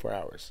 24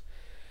 hours.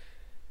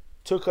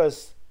 Took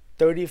us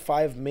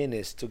 35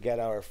 minutes to get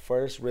our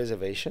first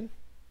reservation.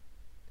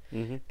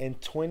 Mm-hmm.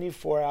 And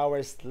 24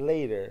 hours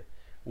later,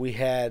 we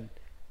had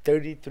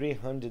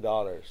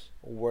 $3,300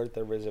 worth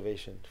of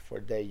reservation for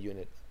that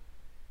unit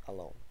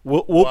alone.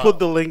 We'll put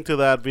the link to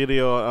that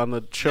video on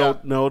the show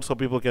notes so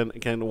people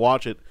can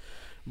watch it.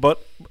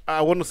 But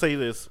I want to say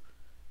this.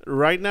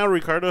 Right now,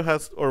 we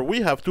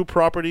have 2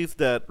 properties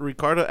that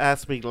Ricardo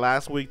asked me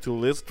last week to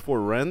list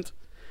for rent.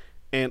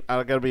 And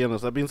I got to be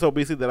honest, I've been so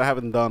busy that I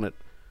haven't done it.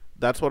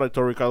 That's what I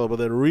told Ricardo. But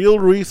the real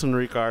reason,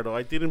 Ricardo,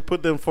 I didn't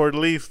put them for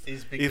lease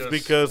is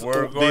because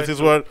this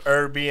is what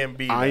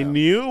Airbnb. I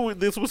knew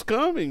this was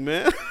coming,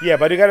 man. Yeah,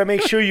 but you got to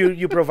make sure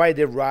you provide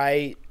the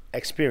right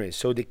experience.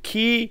 So the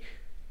key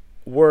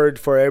word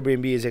for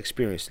Airbnb is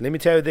experience. Let me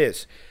tell you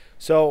this.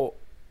 So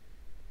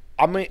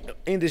I'm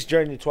in this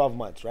journey 12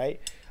 months,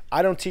 right?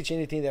 I don't teach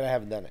anything that I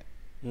haven't done it.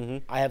 Mm-hmm.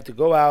 I have to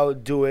go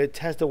out, do it,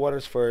 test the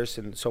waters first,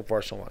 and so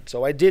far, so on.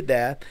 So I did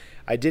that.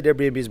 I did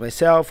Airbnbs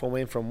myself. I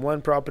went from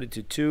 1 property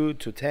to 2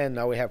 to 10.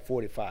 Now we have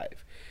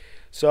 45.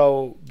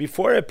 So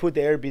before I put the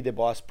Airbnb the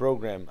Boss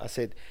program, I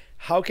said,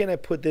 how can I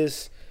put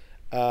this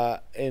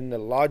in a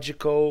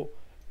logical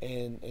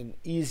and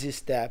easy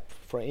step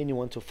for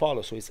anyone to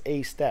follow? So it's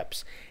 8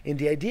 steps. And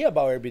the idea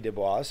about Airbnb the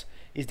Boss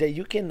is that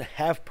you can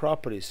have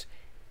properties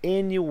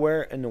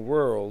anywhere in the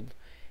world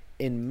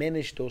and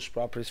manage those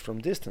properties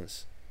from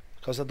distance.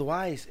 Because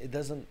otherwise, it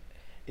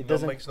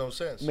makes no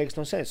sense. Makes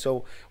no sense.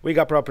 So we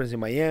got properties in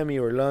Miami,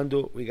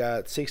 Orlando. We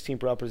got 16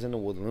 properties in the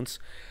Woodlands.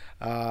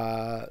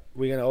 We're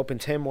gonna open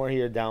 10 more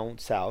here down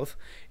south,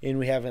 and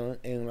we have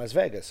in Las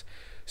Vegas.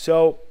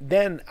 So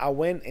then I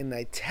went and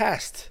I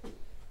test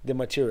the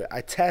material.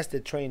 I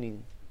tested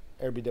training,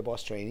 Airbnb the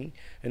Boss training,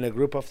 in a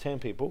group of 10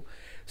 people.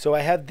 So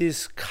I had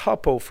this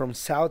couple from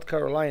South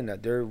Carolina.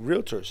 They're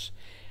realtors,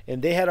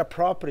 and they had a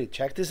property.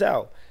 Check this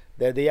out,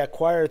 that they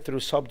acquired through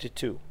Subject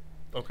 2.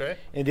 Okay.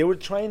 And they were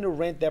trying to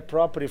rent that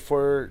property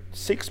for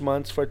 6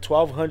 months for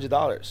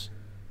 $1,200.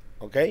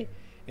 Okay?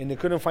 And they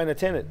couldn't find a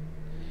tenant.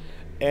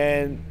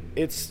 And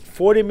it's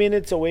 40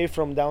 minutes away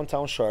from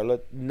downtown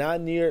Charlotte,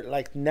 not near,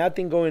 like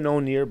nothing going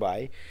on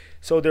nearby.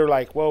 So they're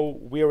like, well,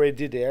 we already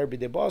did the Airbnb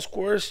the Boss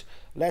course.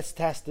 Let's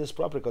test this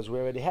property because we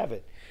already have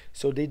it.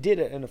 So they did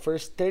it. In the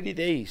first 30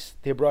 days,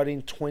 they brought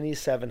in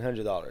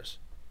 $2,700.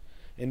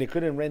 And they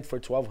couldn't rent for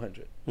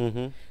 $1,200.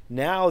 Mm-hmm.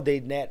 Now they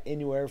net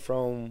anywhere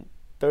from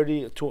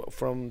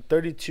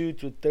 $3,200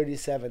 to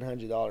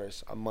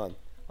 $3,700 a month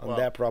on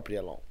that property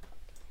alone,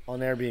 on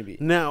Airbnb.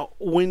 Now,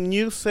 when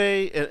you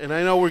say, and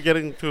I know we're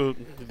getting to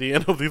the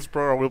end of this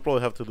program, we'll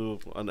probably have to do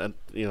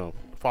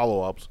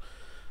follow-ups.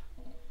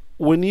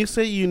 When you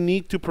say you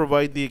need to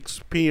provide the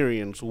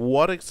experience,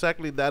 what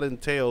exactly that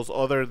entails,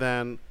 other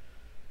than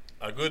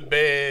a good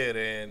bed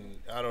and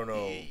I don't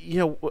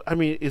know. I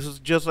mean, is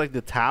it just like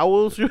the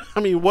towels? I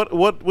mean,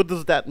 what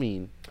does that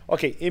mean?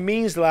 Okay, it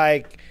means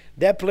like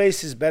that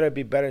place is better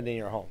than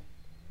your home,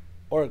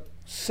 or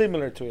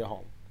similar to your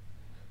home,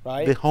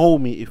 right? The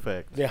homey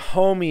effect. The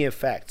homey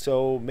effect.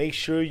 So make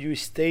sure you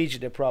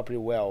stage the property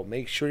well.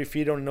 Make sure, if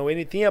you don't know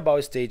anything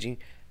about staging,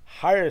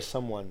 hire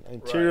someone,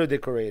 interior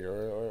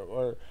decorator,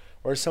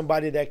 or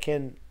somebody that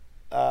can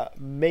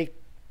make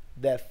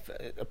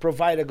that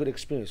provide a good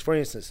experience. For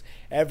instance,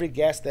 every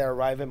guest that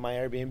arrives at my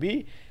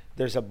Airbnb,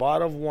 there's a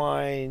bottle of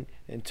wine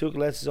and 2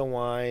 glasses of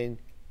wine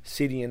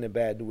sitting in the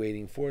bed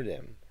waiting for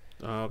them.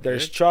 Okay.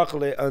 There's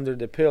chocolate under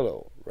the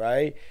pillow,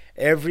 right?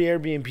 Every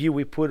Airbnb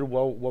we put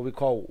what we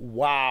call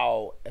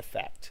wow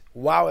effect.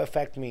 Wow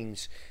effect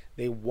means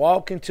they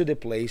walk into the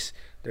place,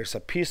 there's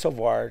a piece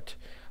of art,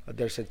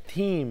 there's a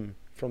theme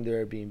from the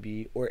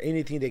Airbnb, or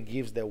anything that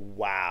gives the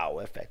wow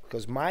effect.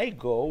 Because my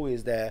goal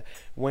is that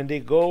when they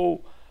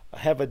go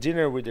have a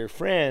dinner with their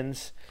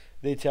friends,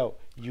 they tell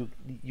you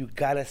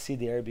gotta see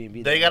the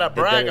Airbnb. They gotta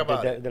brag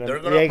about it. They're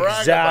gonna brag about it.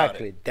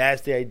 Exactly,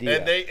 that's the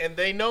idea. And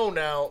they know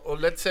now. Or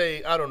let's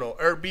say, I don't know,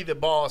 Airbnb the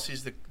boss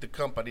is the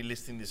company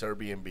listing these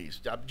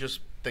Airbnbs. I'm just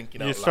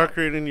thinking out loud. You start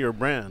creating your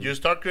brand. You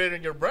start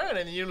creating your brand,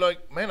 and you're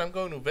like, man, I'm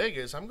going to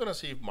Vegas. I'm gonna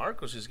see if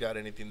Marcos has got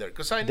anything there,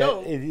 because I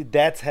know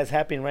that has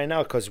happened right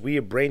now, because we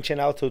are branching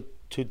out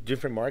to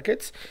different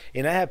markets,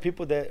 and I have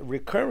people that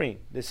recurring.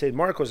 They say,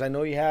 Marcos, I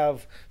know you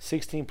have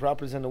 16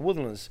 properties in the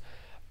Woodlands.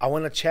 I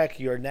want to check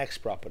your next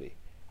property.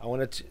 I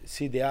want to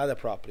see the other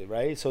property,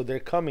 right? So they're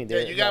coming. Yeah,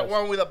 you got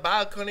one with a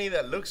balcony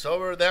that looks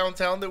over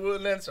downtown the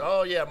Woodlands.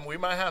 Oh yeah, we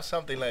might have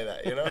something like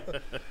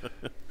that,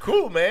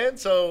 Cool, man.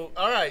 So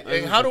all right,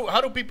 and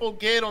how do people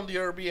get on the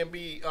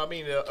Airbnb? I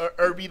mean,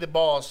 Airbnb the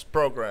Boss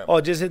program.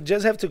 Oh, just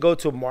have to go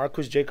to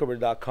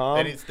marcosjacober.com,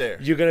 and it's there.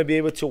 You're gonna be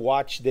able to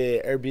watch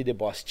the Airbnb the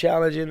Boss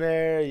challenge in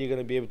there. You're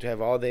gonna be able to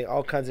have all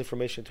kinds of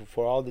information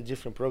for all the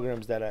different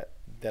programs that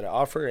I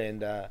offer,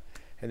 and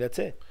that's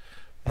it.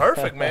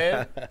 Perfect,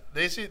 man.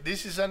 This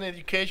is an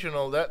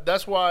educational.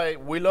 That's why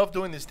we love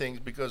doing these things,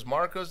 because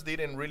Marcos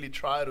didn't really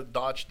try to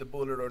dodge the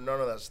bullet or none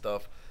of that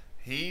stuff.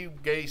 He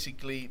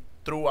basically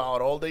threw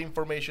out all the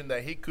information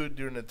that he could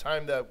during the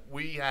time that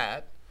we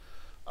had.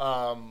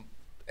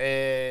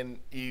 And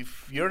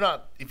if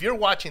you're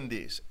watching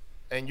this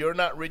and you're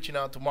not reaching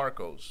out to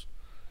Marcos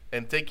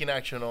and taking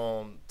action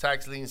on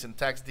tax liens and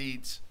tax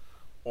deeds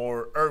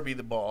or Airbnb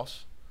the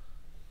Boss,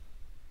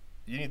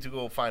 you need to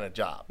go find a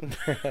job.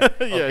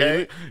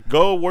 Okay?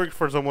 Go work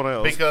for someone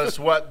else. Because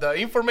what the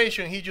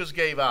information he just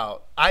gave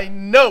out, I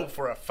know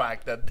for a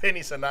fact that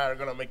Dennis and I are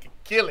going to make a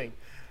killing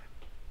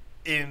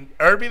in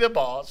Airbnb the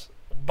Boss,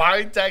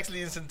 buying tax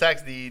liens and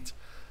tax deeds.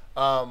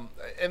 And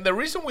the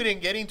reason we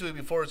didn't get into it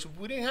before is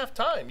we didn't have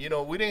time.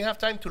 We didn't have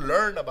time to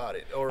learn about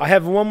it. I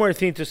have one more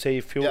thing to say,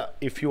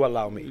 if you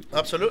allow me.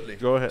 Absolutely.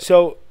 Go ahead.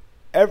 So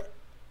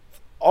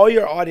all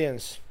your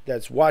audience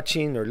that's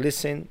watching or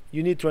listening,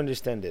 you need to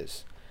understand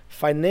this.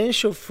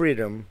 Financial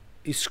freedom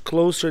is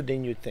closer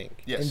than you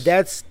think.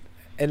 Yes.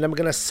 And I'm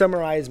going to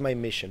summarize my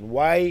mission.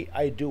 Why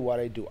I do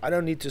what I do. I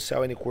don't need to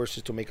sell any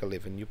courses to make a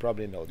living. You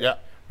probably know that. Yeah.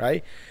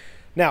 Right?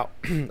 Now,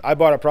 I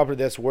bought a property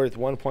that's worth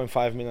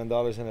 $1.5 million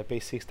and I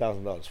paid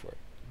 $6,000 for it.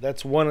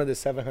 That's one of the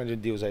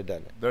 700 deals I've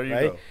done. There you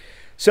go.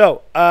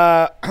 So,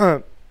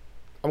 I'm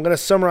going to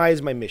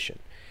summarize my mission.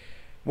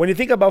 When you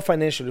think about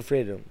financial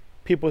freedom,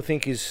 people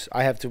think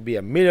I have to be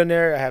a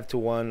millionaire, I have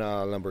to own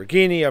a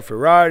Lamborghini, a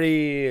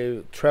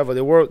Ferrari, travel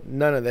the world.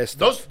 None of that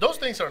stuff. Those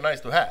things are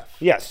nice to have.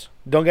 Yes,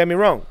 don't get me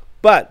wrong.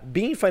 But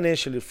being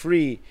financially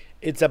free,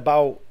 it's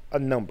about a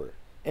number.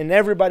 And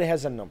everybody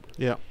has a number.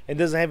 Yeah. It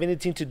doesn't have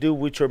anything to do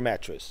with your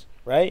mattress,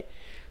 right?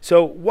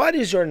 So what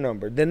is your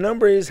number? The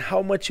number is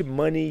how much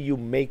money you're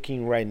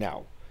making right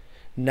now.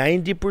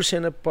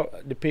 90% of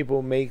the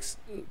people makes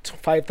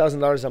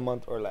 $5,000 a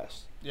month or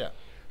less. Yeah.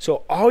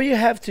 So all you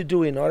have to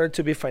do in order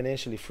to be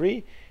financially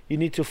free, you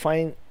need to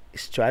find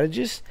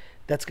strategies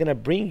that's going to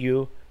bring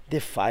you the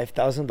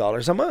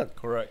 $5,000 a month.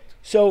 Correct.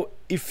 So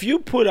if you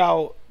put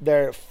out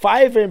there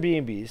 5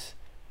 Airbnbs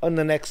on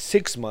the next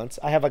 6 months,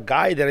 I have a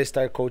guy that I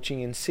start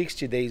coaching in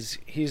 60 days.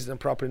 He's in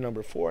property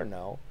number 4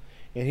 now,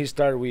 and he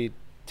started with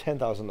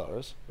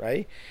 $10,000,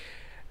 right?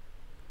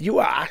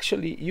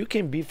 You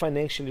can be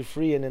financially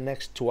free in the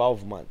next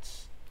 12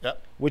 months.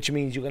 Yep. Which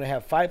means you're going to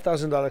have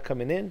 $5,000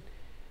 coming in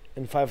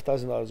and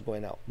 $5,000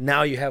 going out.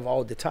 Now you have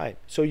all the time.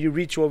 So you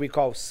reach what we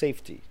call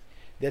safety.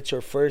 That's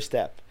your first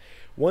step.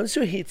 Once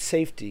you hit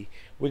safety,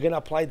 we're going to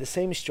apply the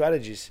same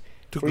strategies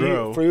for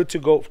you to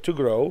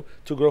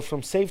grow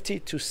from safety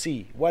to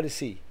C. What is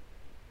C?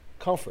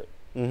 Comfort.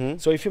 Mm-hmm.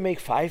 So if you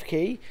make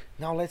 5K,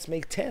 now let's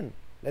make 10.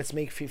 Let's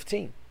make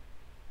 15.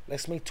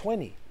 Let's make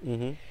 20.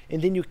 Mm-hmm.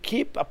 And then you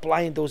keep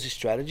applying those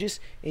strategies,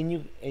 and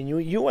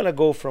you want to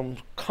go from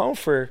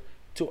comfort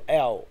to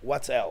L.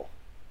 What's L?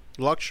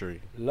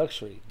 Luxury.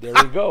 There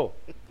we go.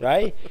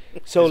 Right?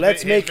 So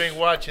let's make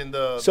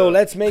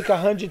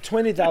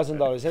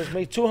 $120,000. Let's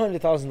make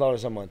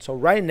 $200,000 a month. So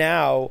right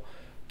now,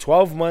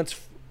 12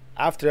 months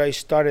after I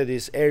started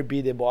this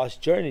Airbnb the Boss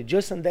journey,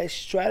 just on that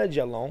strategy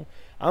alone,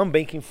 I'm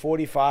banking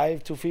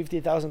 $45,000 to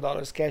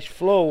 $50,000 cash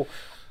flow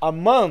a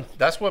month.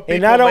 That's what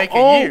people make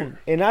a year.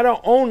 And I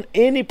don't own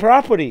any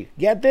property.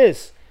 Get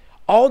this.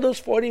 All those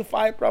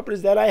 45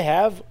 properties that I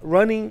have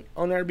running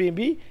on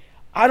Airbnb,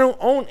 I don't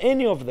own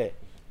any of them.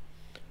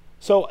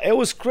 So it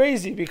was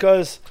crazy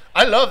because...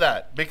 I love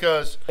that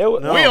because we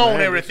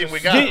own everything we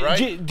got,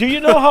 right? Do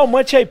you know how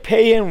much I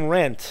pay in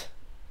rent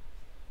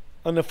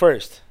on the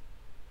first?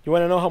 You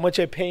want to know how much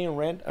I pay in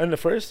rent on the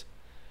first?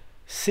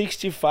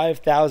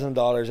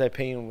 $65,000 I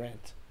pay in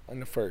rent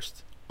on the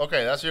first.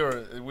 Okay, that's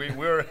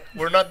we're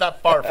not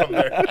that far from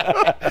there,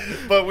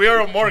 but we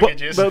are on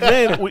mortgages. But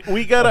man,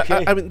 we gotta.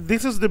 Okay. I mean,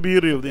 this is the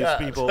beauty of these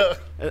people,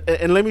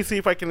 and let me see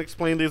if I can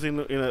explain this in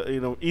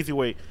a easy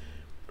way.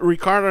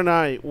 Ricardo and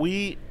I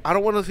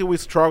don't want to say we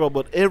struggle,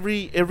 but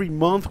every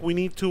month we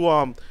need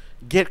to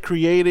get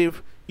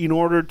creative in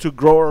order to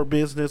grow our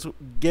business.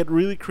 Get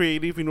really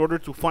creative in order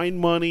to find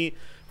money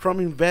from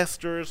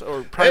investors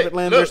or private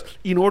lenders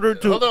in order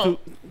to... Hold on.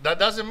 That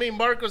doesn't mean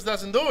Marcos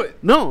doesn't do it.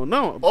 No.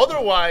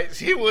 Otherwise,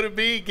 he wouldn't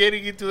be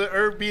getting into the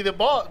Airbnb the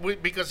Boss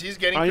because he's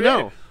getting creative.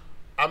 I know.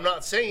 I'm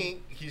not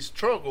saying he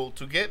struggled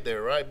to get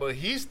there, right? But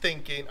he's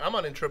thinking, I'm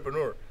an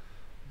entrepreneur.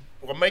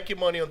 I'm making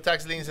money on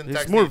tax liens and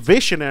tax deeds. It's more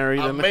visionary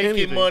than anything. I'm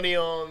making money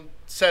on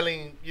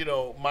selling,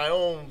 my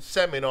own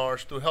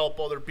seminars to help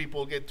other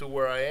people get to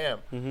where I am.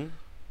 Mm-hmm.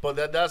 But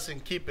that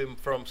doesn't keep him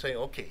from saying,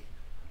 okay,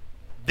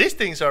 these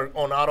things are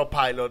on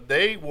autopilot.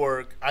 They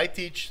work. I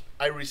teach,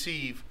 I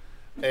receive,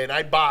 and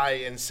I buy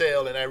and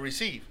sell and I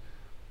receive.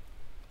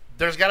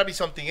 There's got to be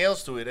something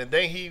else to it. And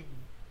then he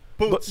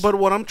puts. But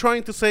what I'm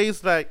trying to say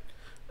is that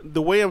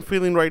the way I'm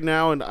feeling right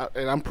now, and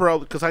I'm proud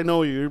because I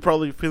know you're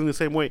probably feeling the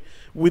same way,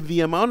 with the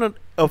amount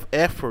of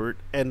effort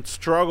and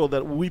struggle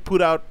that we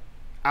put out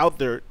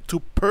there to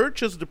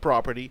purchase the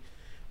property,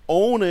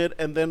 own it,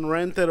 and then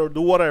rent it or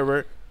do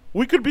whatever,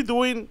 we could be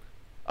doing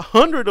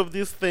 100 of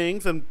these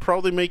things and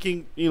probably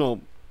making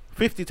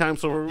 50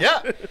 times over.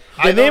 Yeah.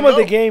 The name of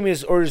the game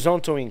is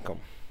horizontal income.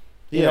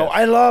 You know,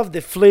 I love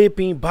the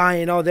flipping,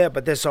 buying, all that,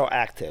 but that's all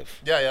active.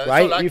 Yeah,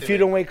 right? If you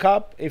don't wake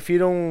up, if you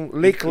don't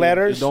lick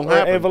letters or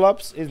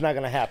envelopes, it's not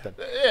going to happen.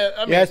 Yeah,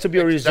 I mean, it has to be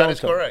horizontal. That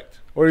is correct.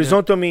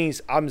 Horizontal means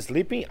I'm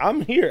sleeping,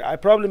 I'm here. I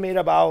probably made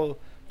about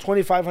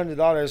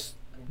 $2,500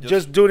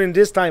 just during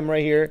this time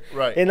right here.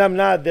 Right. And I'm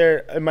not there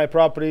in my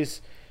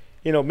properties,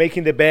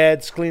 making the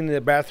beds, cleaning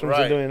the bathrooms,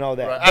 and doing all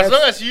that. Right. As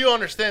long as you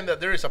understand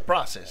that there is a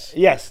process.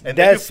 Yes, and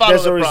that's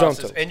horizontal.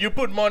 Process, and you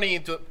put money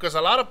into, because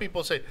a lot of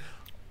people say,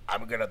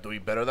 I'm gonna do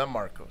it better than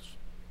Marcos.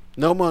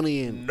 No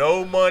money in.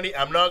 No money.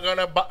 I'm not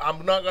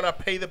gonna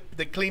pay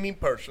the cleaning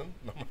person.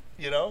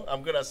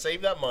 I'm gonna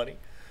save that money,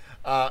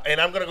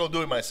 and I'm gonna go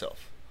do it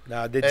myself.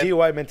 No, the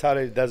GUI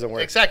mentality doesn't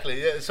work.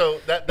 Exactly. Yeah,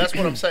 so that's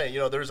what I'm saying.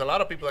 There's a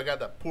lot of people that got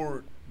that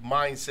poor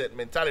mindset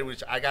mentality,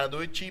 which I gotta do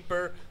it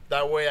cheaper.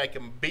 That way I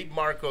can beat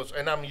Marcos,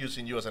 and I'm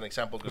using you as an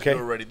example because you're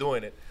already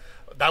doing it.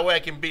 That way I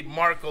can beat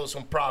Marcos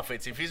on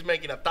profits. If he's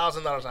making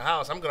 $1,000 a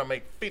house, I'm gonna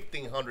make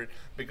 $1,500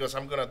 because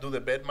I'm gonna do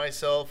the bed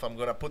myself. I'm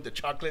gonna put the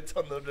chocolates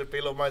under the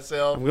pillow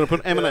myself. I'm gonna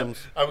put M&Ms.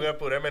 I'm gonna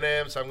put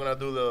M&Ms. I'm gonna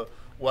do the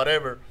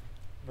whatever.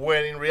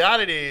 When in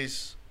reality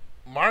is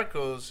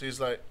Marcos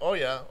is like, oh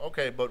yeah,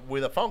 okay, but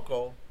with a phone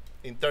call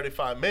in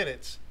 35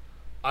 minutes,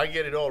 I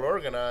get it all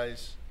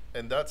organized.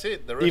 And that's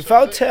it.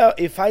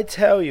 If I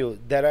tell you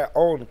that I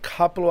own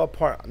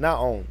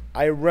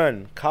I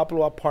run a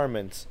couple of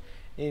apartments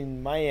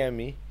in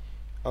Miami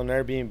on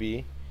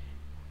Airbnb.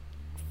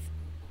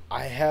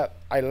 I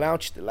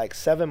launched it like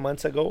 7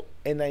 months ago,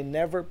 and I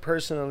never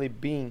personally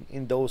been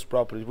in those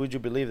properties. Would you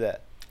believe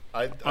that?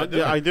 I do.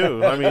 Yeah, I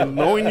do. I mean,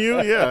 knowing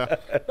you, yeah.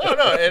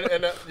 No,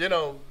 and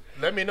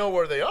let me know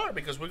where they are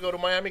because we go to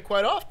Miami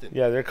quite often.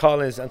 Yeah, they're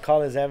Collins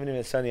Avenue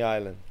and Sunny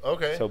Island.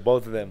 Okay. So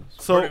both of them.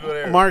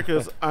 So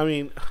Marcos, I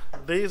mean,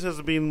 this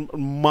has been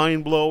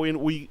mind blowing.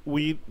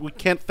 We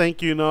can't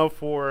thank you enough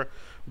for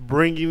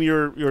bringing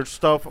your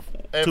stuff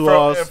to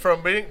us and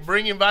from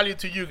bringing value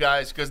to you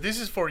guys because this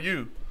is for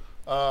you.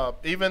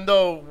 Even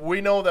though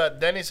we know that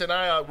Dennis and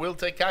I will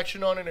take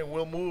action on it and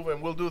we'll move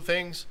and we'll do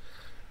things.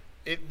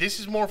 This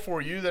is more for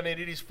you than it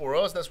is for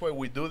us. That's why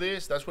we do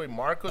this. That's why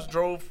Marcos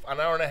drove an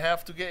hour and a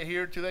half to get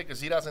here today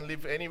because he doesn't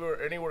live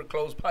anywhere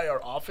close by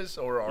our office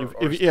or our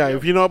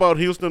if you know about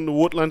Houston,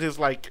 Woodland is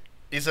like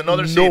it's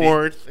another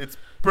north. City. It's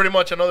pretty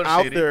much another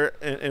out city. there,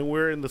 and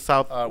we're in the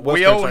south.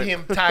 We owe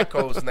him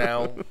tacos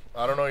now.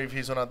 I don't know if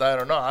he's on a diet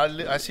or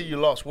not. I see you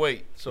lost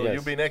weight, so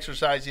you've been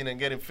exercising and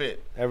getting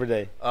fit every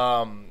day.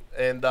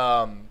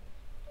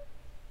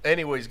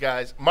 Anyways,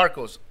 guys,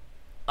 Marcos.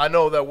 I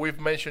know that we've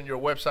mentioned your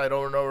website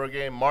over and over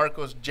again.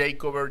 Marcos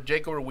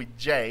Jacober with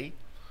J.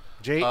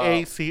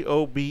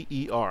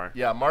 JACOBER.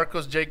 Yeah,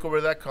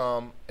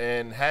 MarcosJacober.com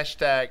and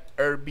hashtag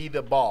Airbnb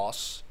the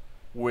Boss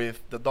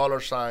with the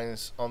 $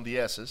 signs on the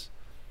S's.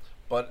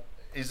 But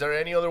is there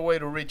any other way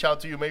to reach out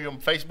to you? Maybe on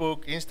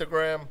Facebook,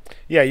 Instagram?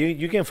 Yeah,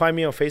 you can find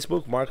me on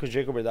Facebook,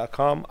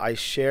 marcusjacober.com. I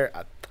share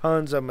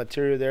tons of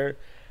material there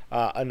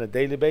on a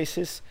daily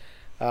basis.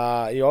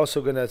 You're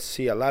also going to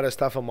see a lot of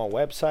stuff on my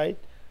website,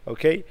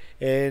 okay?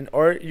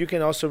 Or you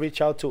can also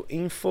reach out to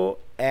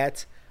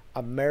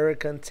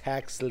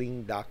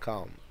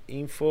info@americantaxlink.com.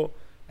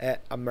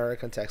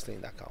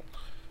 info@americantaxlink.com.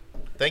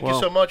 Thank you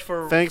so much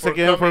for thanks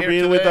again for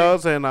being with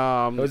us, and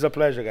it was a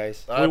pleasure,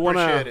 guys. I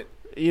appreciate it.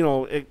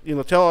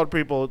 Tell our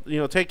people,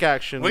 take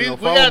action. We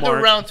gotta do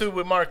round 2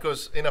 with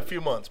Marcos in a few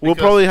months. We'll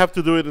probably have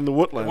to do it in the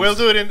Woodlands. We'll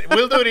do it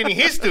in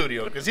his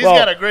studio because he's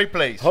got a great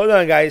place. Hold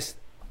on, guys.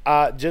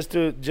 Just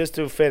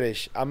to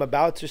finish, I'm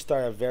about to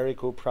start a very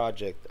cool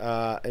project.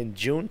 In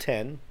June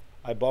 10,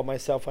 I bought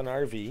myself an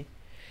RV.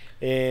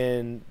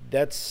 And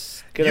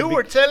that's gonna. You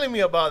were telling me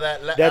about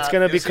that. That's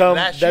gonna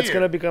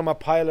become a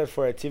pilot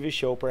for a TV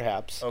show,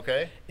 perhaps.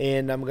 Okay.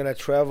 And I'm gonna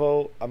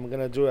travel. I'm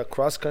gonna do a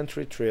cross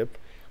country trip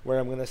where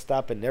I'm gonna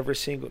stop in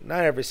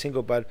not every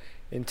single, but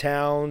in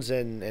towns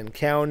and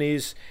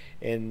counties,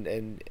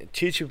 and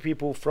teaching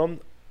people on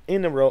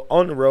the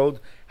road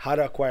how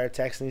to acquire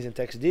tax liens and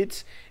tax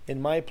deeds.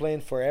 And my plan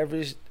for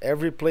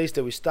every place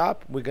that we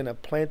stop, we're gonna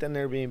plant an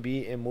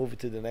Airbnb and move it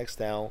to the next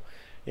town.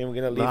 And we're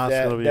gonna leave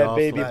that awesome.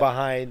 Baby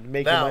behind,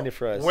 making money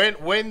for us.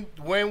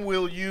 When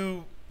will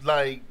you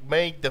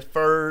make the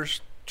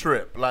first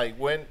trip?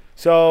 When?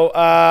 So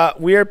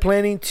we are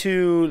planning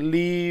to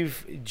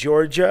leave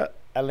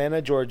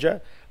Atlanta,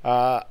 Georgia.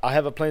 I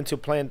have a plan to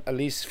plant at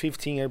least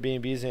 15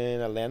 Airbnbs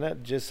in Atlanta,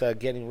 just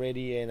getting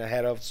ready and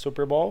ahead of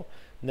Super Bowl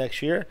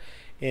next year.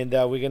 And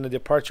we're gonna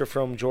departure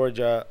from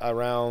Georgia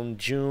around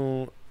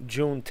June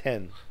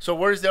 10. So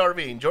where's the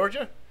RV in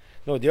Georgia?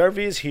 No, the RV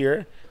is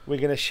here. We're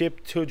going to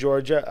ship to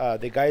Georgia.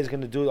 The guy is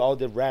going to do all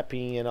the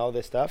wrapping and all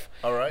that stuff.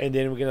 All right. And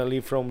then we're going to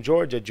leave from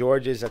Georgia.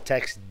 Georgia is a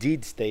tax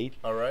deed state.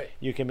 All right.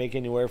 You can make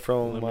anywhere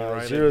from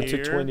 0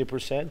 to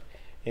 20%.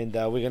 And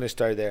we're going to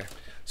start there.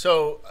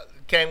 So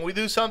can we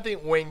do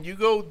something when you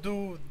go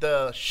do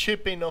the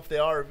shipping of the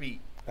RV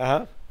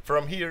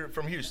from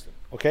Houston?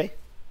 Okay.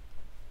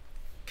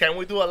 Can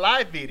we do a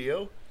live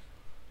video?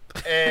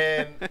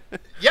 And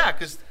yeah,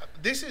 because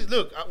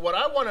what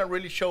I want to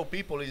really show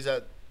people is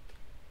that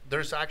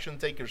there's action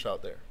takers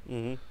out there.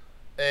 Mm-hmm.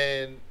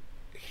 And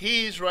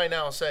he's right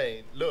now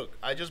saying, look,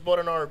 I just bought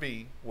an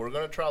RV. We're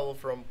going to travel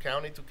from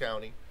county to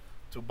county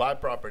to buy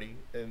property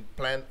and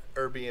plant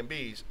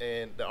Airbnbs.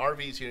 And the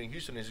RVs here in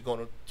Houston is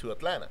going to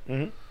Atlanta.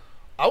 Mm-hmm.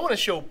 I want to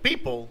show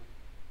people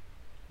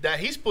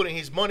that he's putting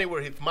his money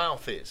where his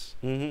mouth is.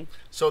 Mm-hmm.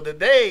 So the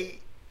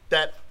day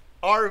that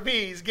RV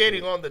is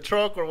getting on the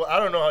truck, or I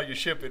don't know how you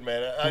ship it,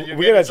 man.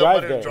 We're gonna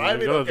drive there.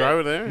 Drive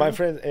it there. My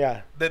friend,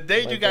 yeah. The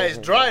day you guys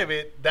drive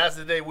it, that's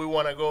the day we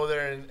want to go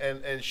there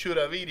and shoot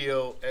a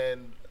video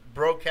and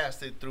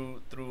broadcast it through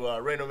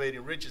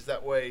Renovating Riches.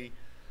 That way,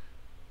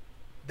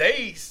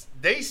 they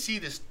see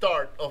the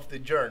start of the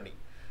journey,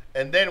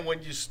 and then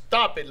when you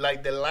stop it,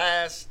 like the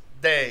last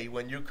day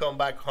when you come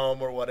back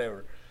home or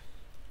whatever,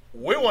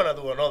 we want to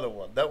do another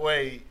one. That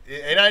way,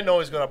 and I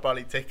know it's gonna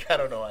probably take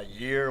a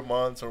year,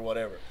 months, or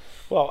whatever.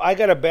 Well, I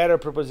got a better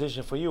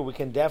proposition for you. We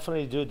can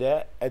definitely do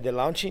that at the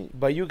launching,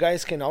 but you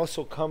guys can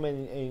also come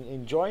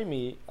and join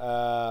me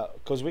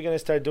because we're going to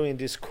start doing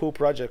this cool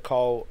project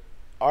called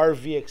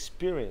RV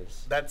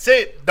Experience. That's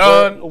it.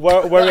 Done.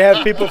 Where we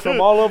have people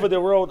from all over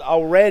the world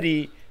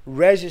already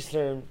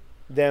registering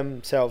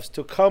themselves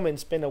to come and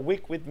spend a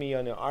week with me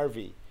on an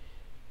RV.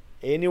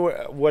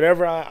 Anywhere,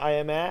 whatever I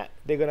am at,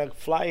 they're going to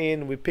fly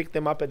in. We pick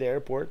them up at the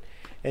airport,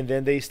 and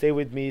then they stay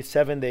with me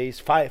 7 days,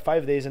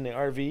 5 days in the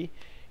RV.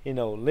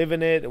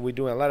 Living it. We're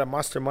doing a lot of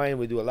mastermind.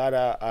 We do a lot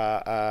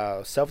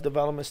of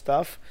self-development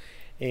stuff.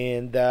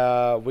 And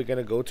we're going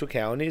to go to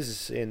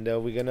counties, and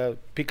we're going to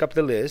pick up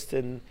the list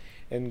and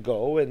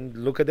go and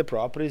look at the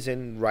properties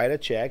and write a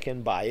check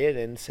and buy it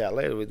and sell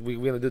it. We're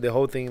going to do the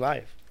whole thing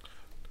live.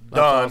 Done.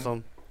 That's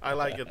awesome. I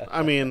like it.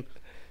 I mean...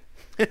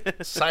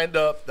 Signed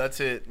up.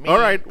 That's it. All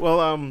right.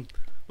 Well,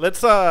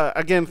 let's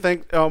again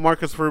thank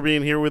Marcus for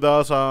being here with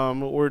us.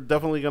 We're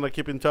definitely going to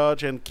keep in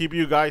touch and keep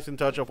you guys in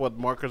touch of what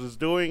Marcus is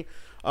doing.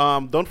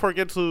 Don't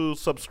forget to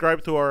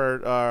subscribe to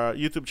our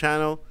YouTube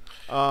channel.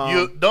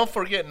 You don't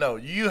forget. No,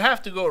 you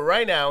have to go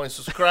right now and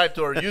subscribe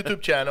to our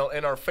YouTube channel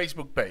and our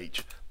Facebook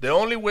page. The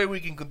only way we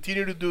can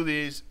continue to do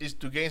this is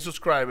to gain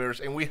subscribers,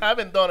 and we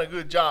haven't done a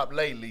good job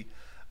lately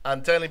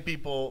on telling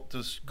people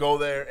to go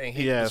there and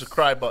hit the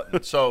subscribe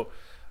button. So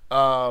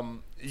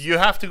you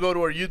have to go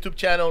to our YouTube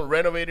channel,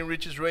 Renovating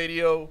Riches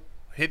Radio,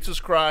 hit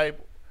subscribe.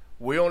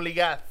 We only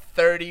got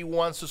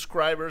 31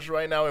 subscribers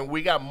right now, and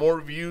we got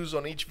more views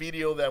on each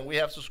video than we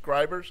have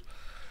subscribers.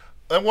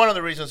 And one of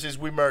the reasons is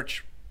we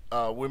merged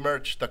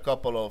a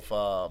couple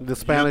of the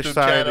Spanish YouTube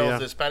side,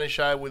 channels, the Spanish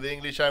side with the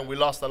English side, and we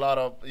lost a lot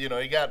of,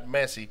 it got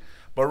messy.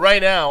 But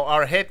right now,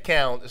 our head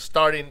count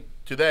starting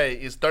today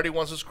is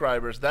 31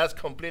 subscribers. That's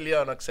completely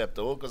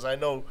unacceptable because I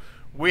know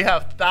we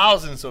have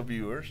thousands of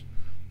viewers.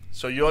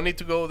 So you all need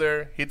to go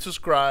there, hit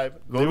subscribe.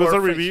 Give us a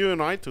review on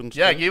iTunes.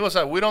 Yeah, give us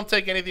we don't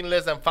take anything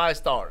less than 5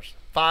 stars.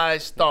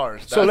 5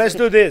 stars. So let's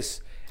do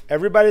this.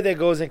 Everybody that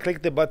goes and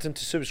click the button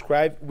to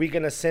subscribe, we're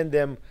going to send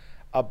them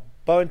a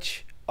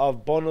bunch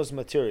of bonus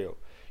material.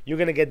 You're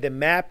going to get the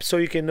map so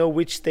you can know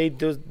which state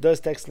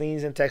does tax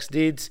liens and tax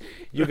deeds.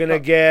 You're going to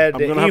get the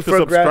infographic. I'm going to have to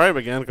subscribe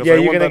again because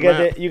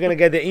you're going to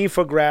get the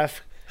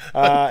infographic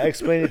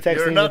explaining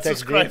tax liens and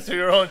tax deeds. You're not subscribed to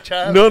your own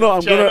channel? No,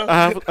 I'm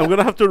going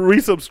to have to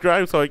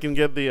resubscribe so I can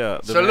get the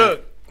So map.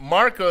 Look,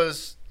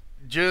 Marcos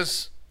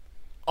just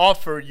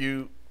offered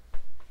you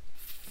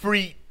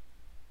free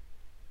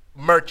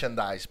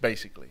merchandise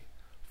basically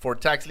for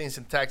tax liens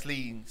and tax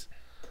liens.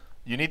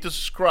 You need to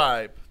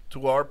subscribe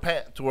to our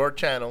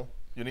channel.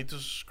 You need to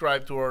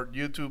subscribe to our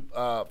YouTube,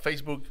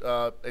 Facebook,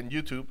 and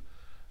YouTube.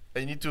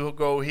 And you need to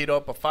go hit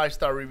up a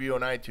 5-star review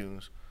on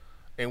iTunes.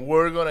 And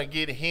we're gonna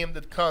get him the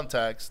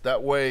contacts.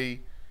 That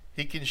way,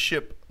 he can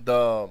ship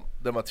the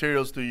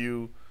materials to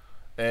you.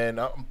 And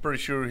I'm pretty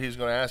sure he's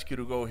gonna ask you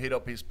to go hit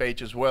up his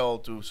page as well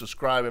to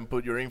subscribe and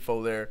put your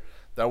info there.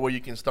 That way,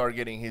 you can start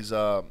getting his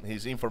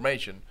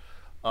information.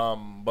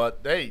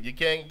 But hey, you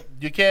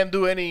can't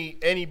do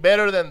any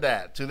better than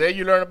that. Today,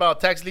 you learn about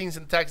tax liens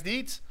and tax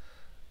deeds.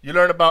 You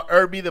learn about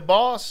Irby the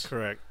Boss.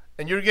 Correct.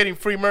 And you're getting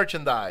free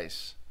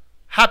merchandise.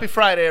 Happy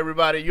Friday,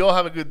 everybody. You all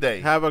have a good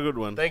day. Have a good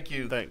one. Thank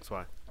you. Thanks.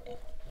 Bye.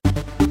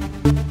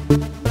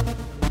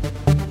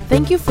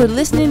 Thank you for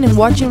listening and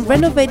watching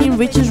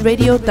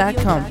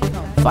RenovatingRichesRadio.com.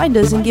 Find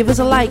us and give us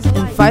a like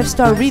and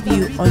 5-star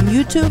review on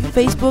YouTube,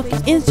 Facebook,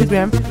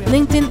 Instagram,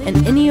 LinkedIn,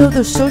 and any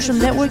other social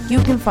network you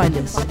can find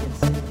us.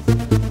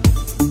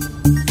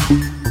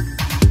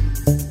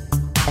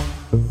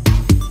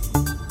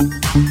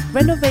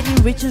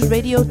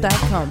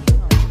 RenovatingRichesRadio.com.